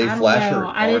 Did they I don't flash know.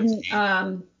 her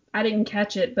age? I didn't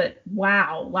catch it, but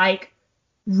wow, like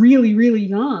really, really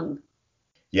young.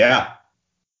 Yeah.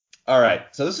 All right.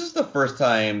 So this is the first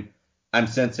time I'm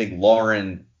sensing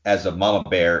Lauren as a mama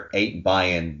bear ain't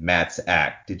buying Matt's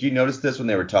act. Did you notice this when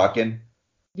they were talking?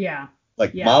 Yeah.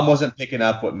 Like Yeah. mom wasn't picking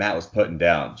up what Matt was putting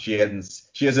down. She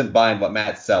isn't buying what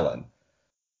Matt's selling.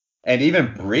 And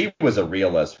even Bree was a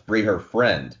realist. Bree, her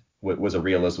friend, was a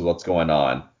realist with what's going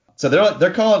on. So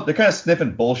they're kind of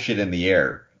sniffing bullshit in the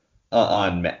air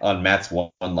on Matt's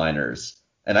one-liners.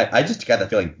 And I just got the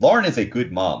feeling Lauren is a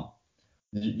good mom.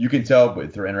 You can tell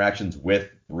with her interactions with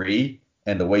Bree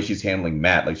and the way she's handling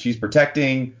Matt. Like she's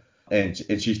protecting and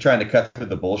she's trying to cut through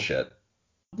the bullshit.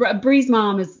 Bree's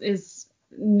mom is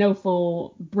no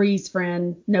fool. Bree's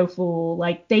friend, no fool.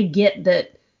 Like they get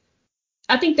that.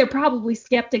 I think they're probably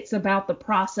skeptics about the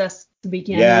process to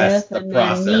begin Yes, with, the and then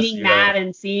process. meeting Matt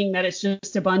and seeing that it's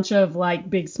just a bunch of like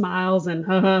big smiles and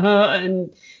ha ha ha,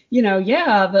 and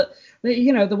yeah,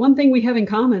 the one thing we have in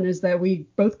common is that we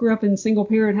both grew up in single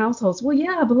parent households. Well,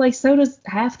 yeah, but like so does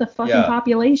half the fucking Yeah,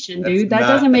 population, that's dude. That not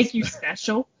doesn't make that's you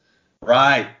special.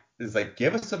 right. It's like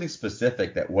give us something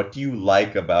specific that what do you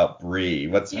like about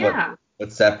Bree? Yeah.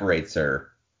 What separates her?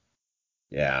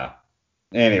 Yeah.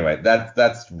 Anyway,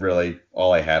 that's really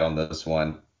all I had on this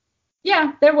one.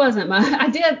 Yeah, there wasn't much.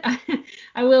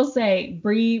 I will say,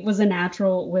 Bree was a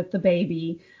natural with the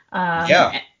baby.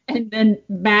 Yeah. And then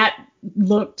Matt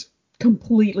looked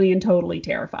completely and totally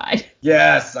terrified.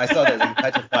 Yes, I saw that like,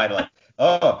 petrified, like,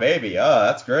 oh baby, oh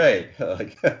that's great.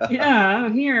 Like, Yeah,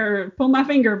 here, pull my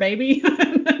finger, baby.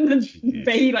 And the jeez.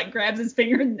 baby like grabs his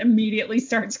finger and immediately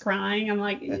starts crying. I'm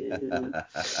like,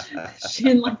 she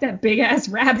didn't like that big ass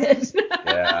rabbit.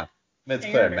 Yeah, it's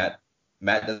clear. Scared her.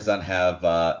 Matt does not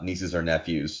have nieces or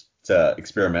nephews to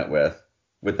experiment with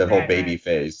the whole Right, baby right.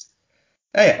 phase.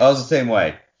 Hey, I was the same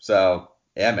way. So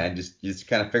yeah, man, just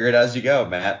kind of figure it out as you go,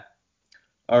 Matt.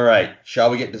 All right, shall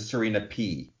we get to Serena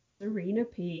P? Serena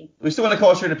P. We still want to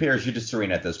call her Serena P, or is she just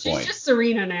Serena at this She's point? just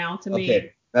Serena now to me.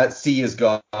 Okay, that C is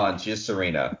gone. She's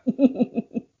Serena.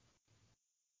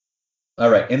 All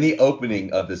right, in the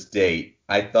opening of this date,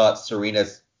 I thought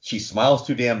she smiles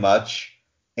too damn much,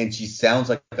 and she sounds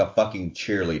like a fucking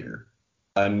cheerleader,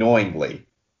 annoyingly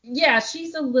Yeah,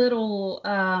 she's a little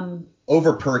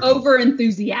over perky. over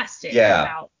enthusiastic Yeah,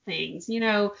 about things,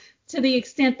 to the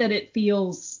extent that it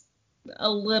feels a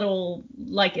little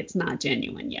like it's not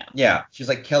genuine. Yeah. yeah, she's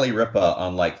like Kelly Ripa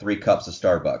on like 3 cups of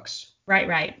Starbucks, Right,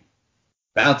 right.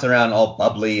 bouncing around all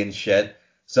bubbly and shit.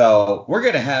 So we're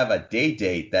gonna have a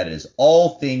date that is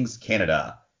all things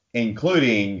Canada,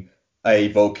 including a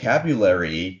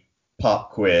vocabulary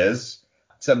pop quiz,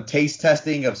 some taste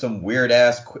testing of some weird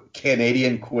ass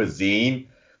Canadian cuisine,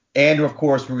 and of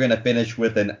course we're gonna finish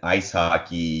with an ice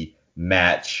hockey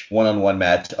match, one-on-one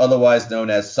match, otherwise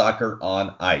known as soccer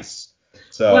on ice.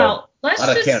 So Well, let's out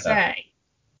of just Canada. say,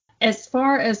 as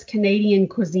far as Canadian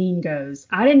cuisine goes,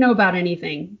 I didn't know about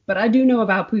anything, but I do know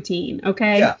about poutine,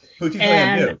 okay? Yeah, poutine's what I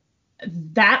And do.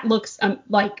 that looks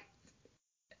like,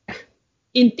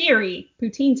 in theory,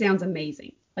 poutine sounds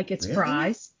amazing. Like it's Really?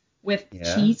 fries with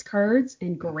Yeah. cheese curds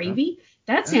and Uh-huh. gravy.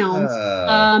 That sounds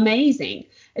Uh, amazing.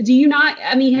 Do you not?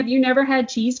 I mean, have you never had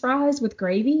cheese fries with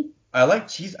gravy? I like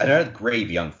cheese. I don't have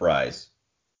gravy on fries.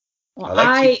 Well, I like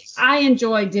I cheese. I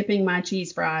enjoy dipping my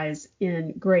cheese fries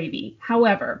in gravy.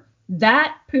 However,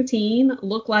 that poutine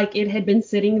looked like it had been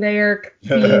sitting there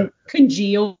being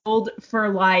congealed for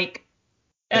like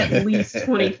at least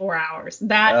 24 hours. Oh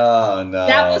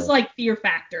That was no. like fear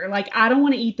factor. Like I don't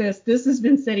want to eat this. This has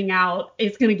been sitting out.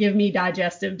 It's going to give me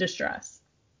digestive distress.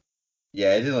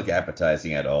 Yeah, it didn't look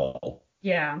appetizing at all.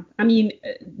 Yeah. I mean,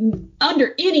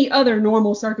 under any other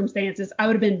normal circumstances, I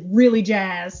would have been really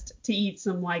jazzed to eat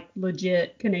some like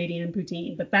legit Canadian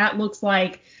poutine. But that looks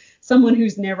like someone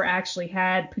who's never actually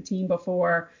had poutine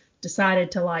before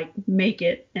decided to like make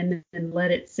it and then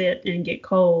let it sit and get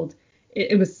cold.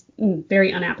 It was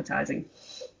very unappetizing.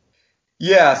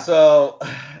 Yeah, so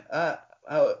I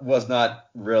was not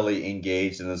really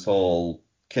engaged in this whole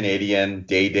Canadian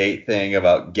day date thing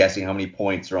about guessing how many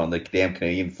points are on the damn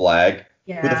Canadian flag.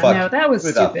 Who the Yeah, fuck no, that was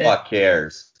who the stupid. fuck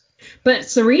cares? But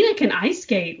Serena can ice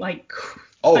skate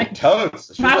Oh, like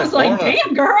totes. She was I like was like, born on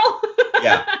damn girl.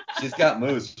 yeah, she's got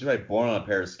moves. She's like born on a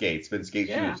pair of skates, been skate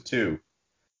Yeah. shoes too.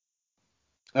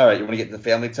 All right, you want to get to the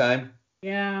family time?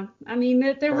 Yeah. I mean,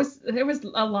 there Or was there was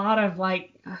a lot of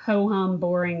like ho hum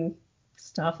boring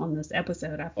stuff on this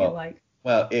episode, I feel well, like.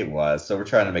 well, it was. So we're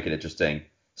trying to make it interesting.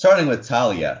 Starting with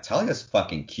Talia. Talia's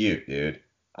fucking cute, dude.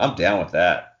 I'm down with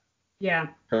that. Yeah.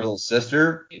 Her little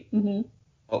sister. hmm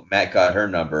Hope Matt got her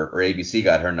number, or ABC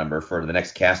got her number for the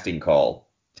next casting call.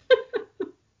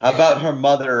 How about her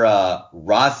mother,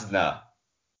 Rosna?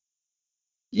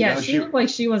 You Yeah, know she she, looked like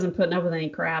she wasn't putting up with any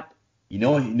crap. you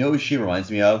know who she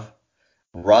reminds me of?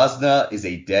 Rosna is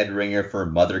a dead ringer for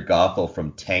Mother Gothel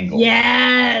from Tangled.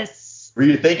 Yes. Were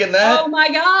you thinking Oh that?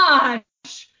 my gosh. I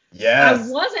Yes,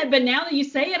 wasn't, but now that you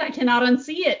say it, I cannot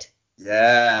unsee it.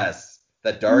 yes.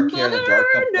 The dark hair, Mother the dark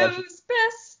complexion. knows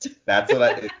best. That's what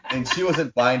I. And she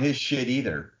wasn't buying his shit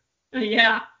either.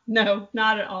 Yeah, no,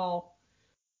 not at all.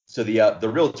 So the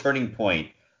real turning point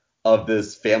of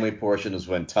this family portion is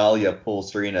when Talia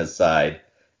pulls Serena aside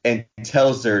and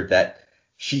tells her that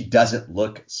she doesn't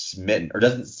look smitten or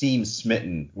doesn't seem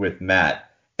smitten with Matt.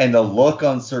 And the look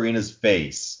on Serena's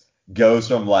face goes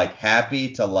from like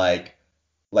happy to like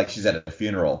she's at a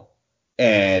funeral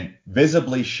and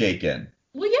visibly shaken.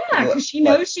 Well, yeah, because she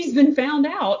Like, knows she's been found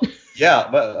out. yeah,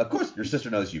 but of course your sister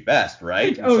knows you best,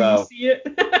 right? And Oh, you so see it?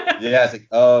 yeah, it's like,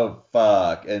 oh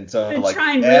fuck. And so Been like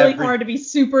trying really hard to be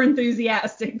super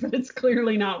enthusiastic, but it's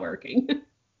clearly not working.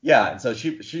 yeah, and so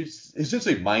she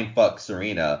essentially mind fucks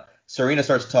Serena. Serena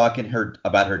starts talking her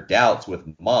about her doubts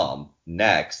with mom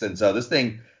next, and so this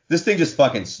thing just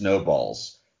fucking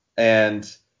snowballs. And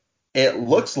it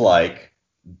looks like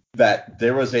that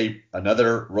there was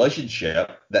another relationship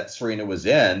that Serena was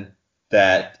in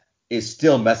that is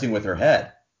still messing with her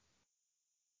head.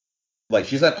 Like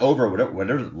she's not over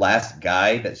whatever last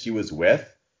guy that she was with.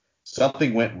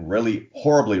 Something went really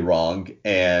horribly wrong,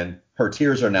 and her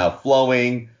tears are now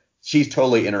flowing. She's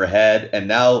totally in her head, and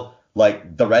now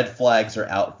like the red flags are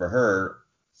out for her,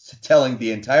 telling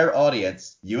the entire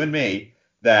audience, you and me,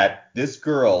 that this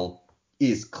girl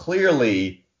is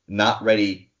clearly not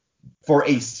ready for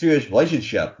a serious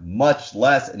relationship, much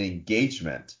less an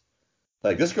engagement.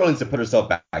 Like this girl needs to put herself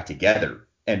back together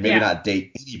and maybe Yeah. not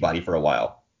date anybody for a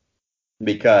while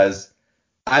because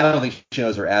I don't think she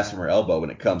knows her ass from her elbow when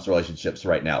it comes to relationships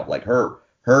right now. Like her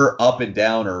up and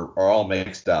down are all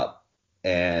mixed up,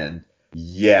 and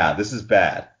yeah, this is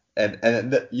bad.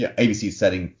 And yeah, ABC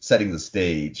setting the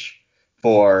stage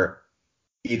for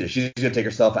either she's gonna take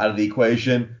herself out of the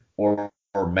equation or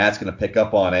Matt's gonna pick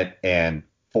up on it and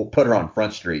put her on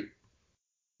Front Street,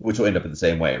 which will end up in the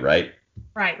same way, right?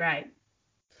 Right, right.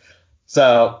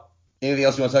 So, anything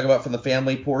else you want to talk about from the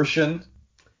family portion?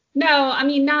 No, I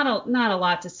mean not a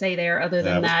lot to say there other Yeah,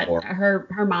 than it was that poor.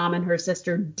 her mom and her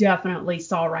sister definitely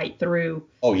saw right through,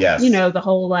 Oh yes, the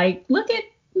whole like, look at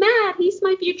Matt, he's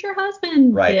my future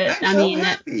husband right. bit. I'm I so mean,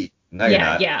 happy. No, you're yeah,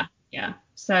 not. yeah, yeah.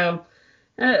 So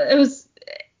it was,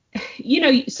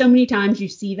 so many times you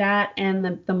see that, and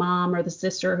the mom or the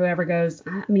sister or whoever goes,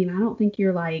 I mean, I don't think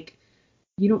you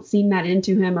don't seem that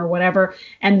into him or whatever,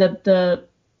 and the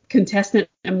contestant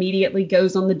immediately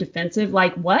goes on the defensive,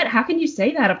 like, what? How can you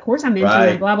say that? Of course I'm into him,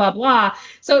 Right. blah blah blah.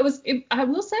 So I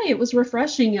will say it was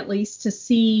refreshing at least to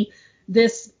see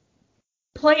this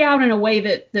play out in a way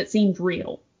that seemed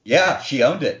real. Yeah, she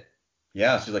owned it.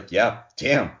 Yeah, she's like, yeah,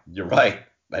 damn, you're right.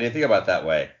 I didn't think about it that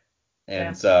way. Yeah.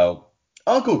 And so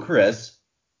Uncle Chris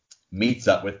meets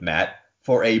up with Matt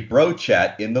for a bro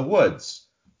chat in the woods.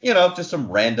 Just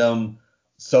some random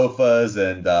sofas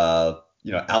and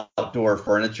outdoor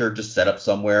furniture just set up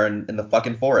somewhere in the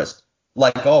fucking forest,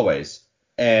 like always.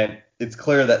 And it's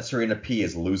clear that Serena P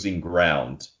is losing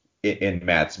ground in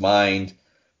Matt's mind,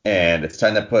 and it's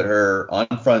time to put her on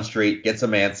Front Street, get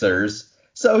some answers.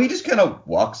 So he just kind of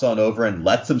walks on over and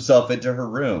lets himself into her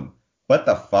room. What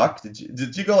the fuck?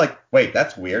 Did you go like, wait,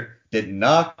 that's weird? Didn't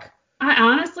knock. I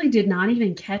honestly did not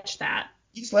even catch that.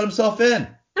 He just let himself in.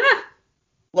 Ah,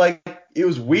 Like, it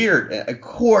was weird. And of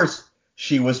course,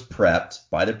 she was prepped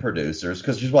by the producers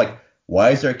because she's like,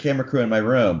 why is there a camera crew in my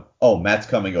room? Oh, Matt's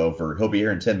coming over. He'll be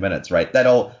here in 10 minutes, right?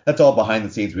 That's all behind the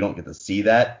scenes. We don't get to see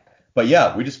that. But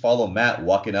yeah, we just follow Matt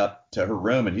walking up to her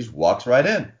room and he just walks right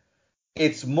in.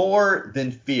 It's more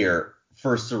than fear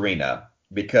for Serena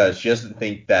because she doesn't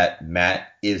think that Matt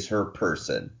is her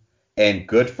person. And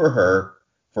good for her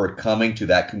for coming to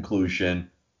that conclusion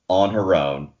on her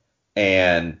own.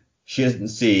 And she doesn't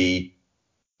see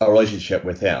a relationship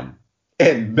with him.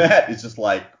 And Matt is just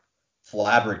like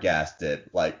flabbergasted.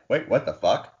 Like, wait, what the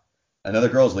fuck? Another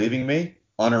girl's leaving me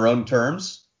on her own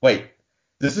terms? Wait,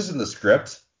 this isn't the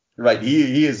script. Right,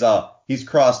 he's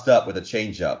crossed up with a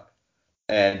change up.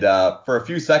 And for a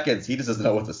few seconds, he just doesn't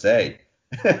know what to say.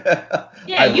 yeah,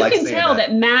 I you like can saying tell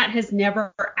that Matt has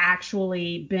never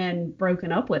actually been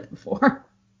broken up with before.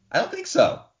 I don't think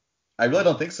so. I really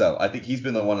don't think so. I think he's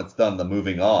been the one that's done the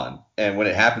moving on. And when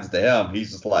it happens to him,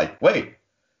 he's just like, wait,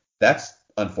 that's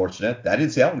unfortunate. I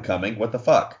didn't see that one coming. What the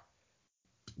fuck?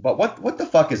 But what the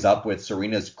fuck is up with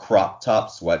Serena's crop top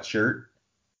sweatshirt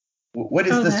What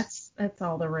is Oh, this? that's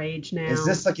all the rage Is now.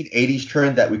 this like an 80s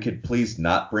trend that we could please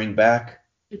not bring back?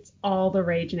 It's all the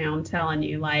rage now. I'm telling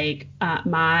you. Like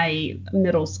my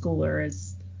middle schooler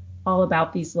is all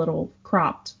about these little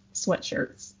cropped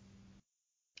sweatshirts.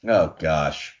 Oh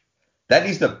gosh. That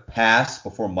needs to pass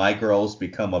before my girls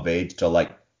become of age to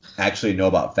like actually know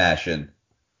about fashion.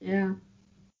 Yeah.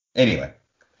 Anyway,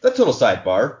 that's a little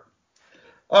sidebar.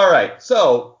 All right,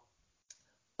 so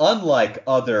unlike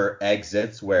other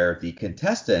exits where the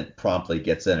contestant promptly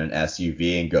gets in an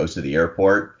SUV and goes to the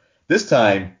airport, this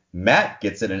time Matt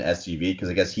gets in an SUV because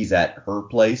I guess he's at her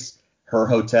place, her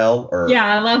hotel, or Yeah,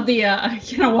 I love the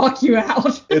can I walk you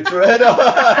out? it's red.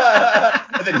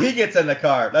 And then he gets in the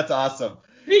car. That's awesome.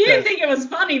 You didn't 'Cause think it was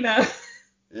funny though.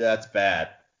 yeah, it's bad.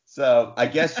 So I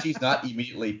guess she's not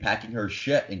immediately packing her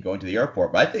shit and going to the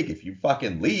airport. But I think if you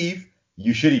fucking leave,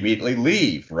 you should immediately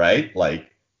leave, right? Like,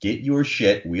 get your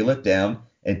shit, wheel it down,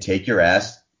 and take your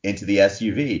ass into the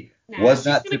SUV. Nah, Was she's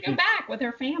not gonna go simply. back with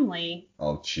her family.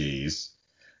 Oh, jeez.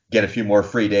 Get a few more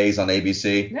free days on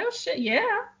ABC. No shit, yeah.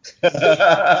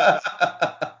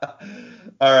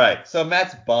 All right. So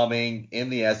Matt's bumming in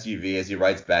the SUV as he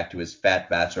rides back to his fat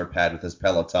bachelor pad with his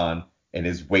Peloton and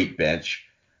his weight bench.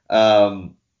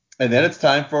 And then it's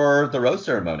time for the rose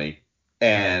ceremony.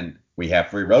 And we have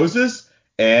 3 roses,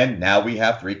 and now we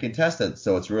have 3 contestants.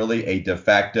 So it's really a de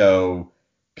facto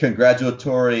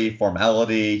congratulatory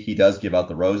formality. He does give out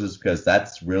the roses because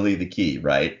that's really the key,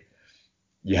 right?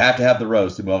 You have to have the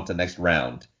rose to move on to the next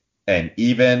round. And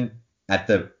even at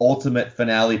the ultimate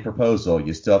finale proposal,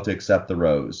 you still have to accept the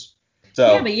rose. Yeah,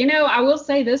 So, but I will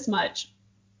say this much.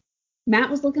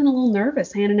 Matt was looking a little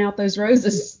nervous handing out those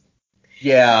roses.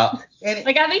 yeah. And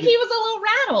Like, I think he was a little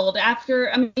rattled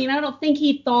after. I mean, I don't think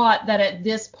he thought that at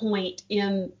this point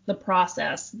in the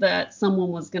process that someone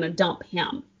was going to dump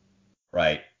him.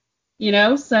 right.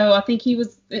 So I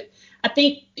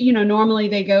think, normally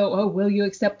they go, oh, will you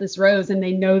accept this rose? And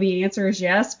they know the answer is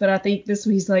yes. But I think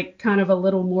he's like kind of a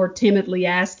little more timidly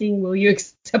asking, will you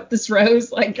accept this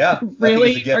rose? Like, Yeah. Nothing is a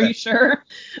really? Are given. you sure?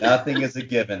 Nothing is a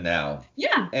given now.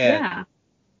 Yeah. And Yeah.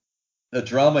 the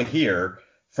drama here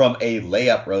from a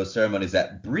layup rose ceremony is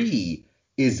that Bree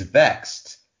is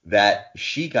vexed that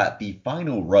she got the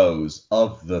final rose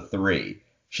of the 3.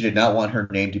 She did not want her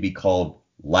name to be called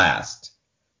last.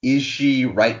 Is she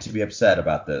right to be upset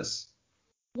about this?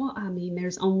 Well, I mean,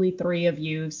 there's only 3 of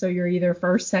you, so you're either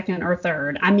first, second, or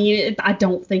third. I mean, I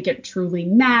don't think it truly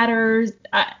matters.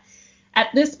 At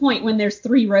this point, when there's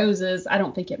 3 roses, I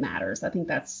don't think it matters. I think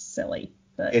that's silly.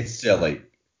 But It's silly.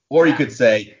 Or you yeah, could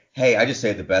say, hey, I just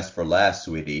saved the best for last,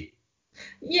 sweetie.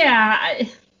 yeah,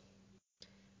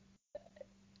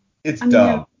 It's I mean,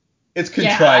 dumb. It's yeah,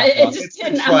 contrived it drama. just It's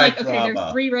didn't. I'm like, contrived okay, there's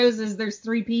drama. 3 roses, there's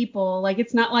 3 people. Like,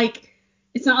 it's not like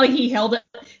he held it.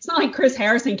 It's not like Chris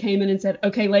Harrison came in and said,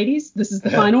 okay, ladies, this is the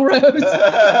final rose. If you're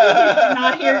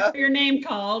not here for your name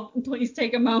called, please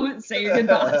take a moment and say your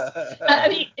goodbyes. I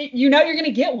mean, you're going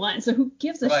to get one, so who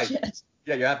gives a Right. shit?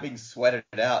 Yeah, you're not being sweated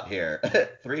out here.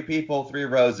 3 people, 3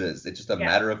 roses. It's just a Yeah.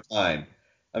 matter of time.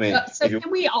 I mean, So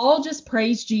can we all just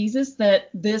praise Jesus that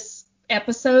this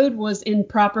episode was in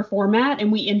proper format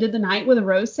and we ended the night with a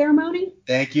rose ceremony?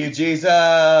 thank you,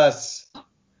 Jesus.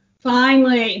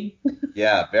 Finally.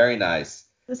 Yeah, very nice.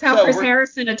 This is how So Chris we're-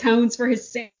 Harrison atones for his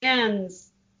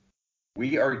sins.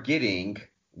 We are getting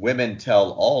Women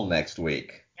Tell All next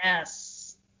week.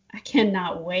 Yes. I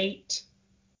cannot wait.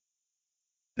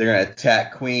 They're going to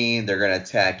attack Queen. They're going to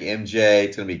attack MJ.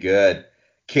 It's going to be good.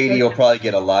 Katie Oh, will probably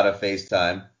get a lot of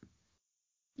FaceTime.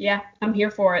 Yeah, I'm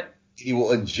here for it. He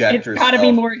will inject It's herself. got to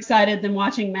be more excited than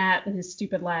watching Matt and his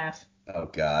stupid laugh. Oh,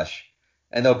 gosh.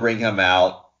 And they'll bring him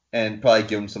out and probably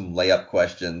give him some layup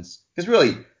questions. Because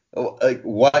really, like,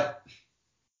 what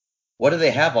do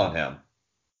they have on him?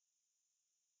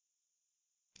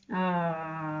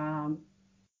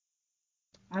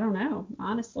 I don't know,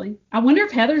 honestly. I wonder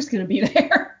if Heather's going to be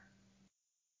there.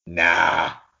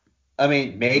 Nah. I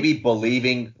mean, maybe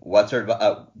believing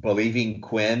believing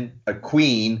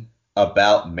Queen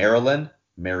about Mary Lynn.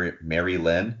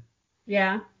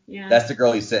 Yeah. That's the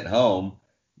girl he's sent home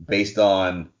based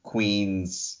on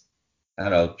Queen's, I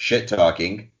don't know, shit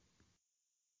talking.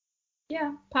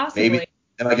 Yeah, possibly. Maybe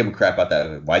they might give him crap about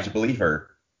that. Why'd you believe her?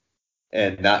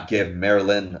 And not give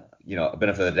Marilyn, a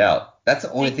benefit of the doubt. That's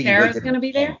the only Think thing Sarah's you going to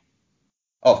be there?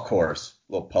 Oh, of course.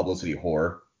 A little publicity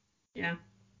whore. Yeah.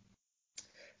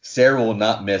 Sarah will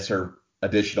not miss her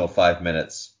additional 5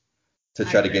 minutes to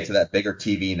try to agree. get to that bigger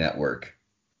TV network.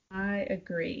 I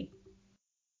agree.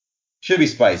 Should be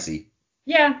spicy.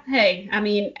 Yeah, hey, I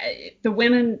mean, the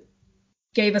women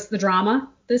gave us the drama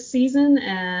this season,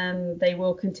 and they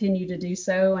will continue to do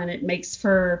so, and it makes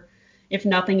for if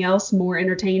nothing else, more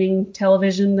entertaining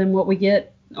television than what we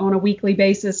get on a weekly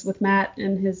basis with Matt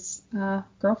and his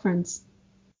girlfriends.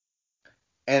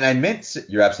 And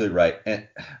you're absolutely right. And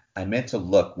I meant to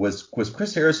look, was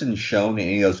Chris Harrison shown in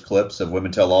any of those clips of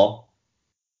Women Tell All?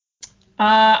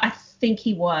 I think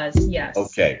he was, yes.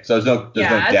 Okay, so there's no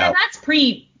doubt.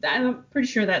 I'm pretty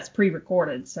sure that's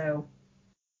pre-recorded, so.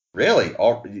 Really?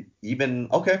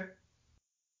 Okay.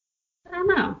 I don't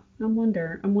know. I'm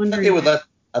wondering.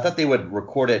 I thought they would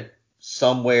record it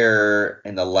somewhere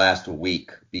in the last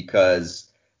week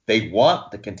because they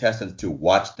want the contestants to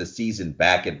watch the season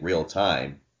back in real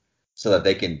time so that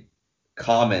they can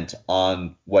comment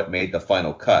on what made the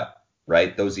final cut,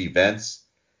 right? Those events.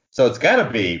 So it's got to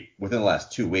be within the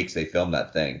last 2 weeks they filmed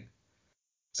that thing.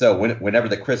 So whenever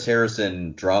the Chris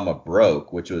Harrison drama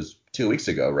broke, which was 2 weeks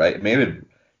ago, right? Maybe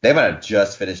they might have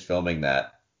just finished filming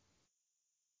that.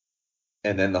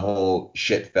 And then the whole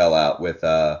shit fell out with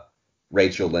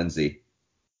Rachel Lindsay.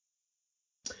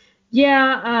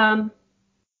 Yeah.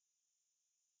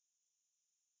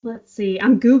 Let's see.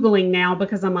 I'm Googling now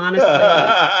because I'm honestly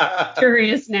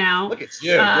curious now. Look at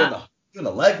you doing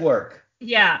the legwork.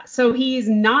 Yeah. So he's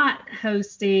not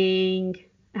hosting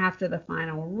after the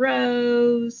final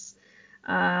rose.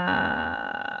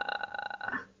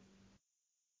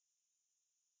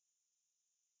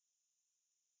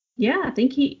 Yeah, I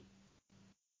think he,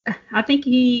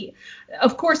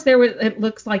 of course, it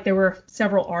looks like there were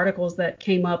several articles that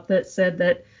came up that said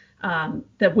that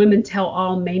that Women Tell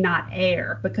All may not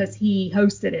air because he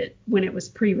hosted it when it was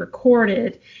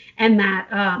pre-recorded, and that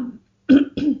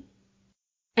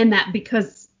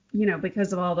because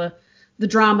of all the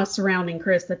drama surrounding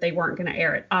Chris, that they weren't going to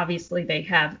air it. Obviously, they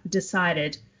have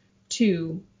decided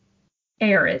to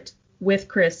air it with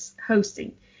Chris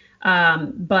hosting.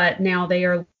 But now they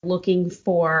are looking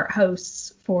for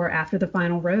hosts for After the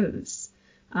Final Rose.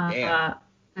 I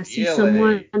see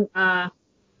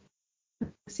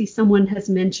someone has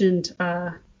mentioned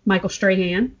Michael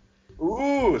Strahan.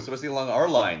 Ooh, so it's along our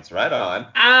lines. Right on.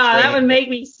 That would make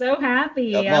me so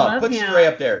happy. I love put him. Stray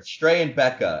up there. Stray and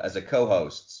Becca as a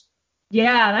co-hosts.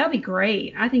 Yeah, that would be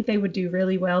great. I think they would do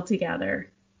really well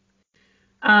together.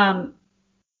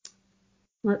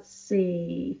 Let's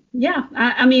see. Yeah,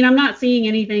 I mean, I'm not seeing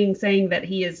anything saying that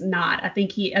he is not. I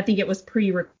think it was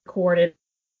pre-recorded.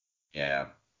 Yeah,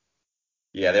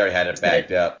 they already had it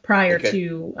backed up prior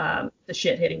to the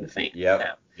shit hitting the fan. Yep. So,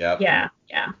 Yep. Yeah.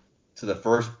 So the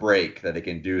first break that they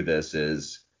can do this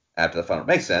is after the final.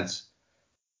 Makes sense.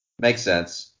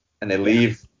 And they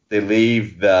leave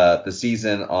the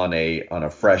season on a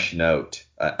fresh note,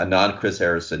 a non Chris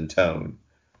Harrison tone.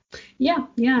 Yeah.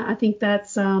 I think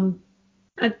that's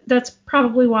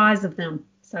probably wise of them.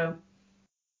 So.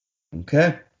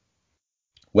 Okay.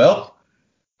 Well,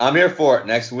 I'm here for it.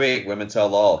 Next week, Women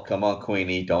Tell All. Come on,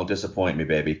 Queenie. Don't disappoint me,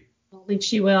 baby. I don't think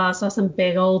she will. I saw some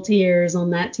big old tears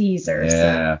on that teaser.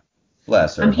 Yeah. So.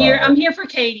 Bless her. I'm here for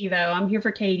Katie, though. I'm here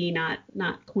for Katie,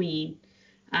 not Queen.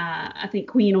 I think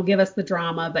Queen will give us the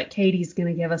drama, but Katie's going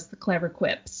to give us the clever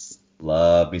quips.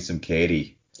 Love me some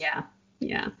Katie. Yeah.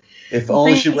 If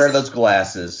only she'd wear those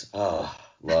glasses. Oh,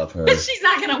 love her. She's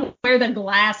not going to wear the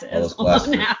glasses,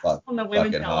 on the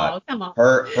Women Tell All. Come on.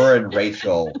 Her and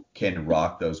Rachel can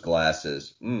rock those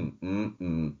glasses.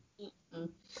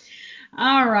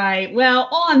 All right. Well,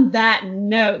 on that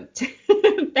note,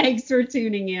 thanks for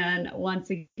tuning in once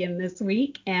again this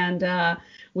week. And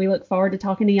we look forward to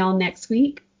talking to y'all next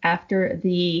week after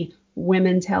the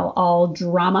Women Tell All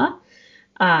drama.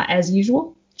 As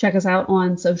usual, check us out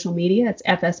on social media. It's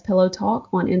FS Pillow Talk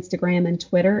on Instagram and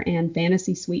Twitter, and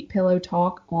Fantasy Suite Pillow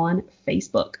Talk on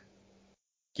Facebook.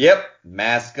 Yep.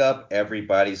 Mask up.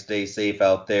 Everybody stay safe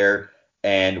out there.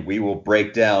 And we will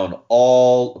break down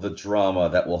all the drama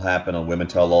that will happen on Women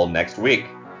Tell All next week.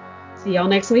 See y'all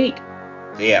next week.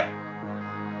 See ya.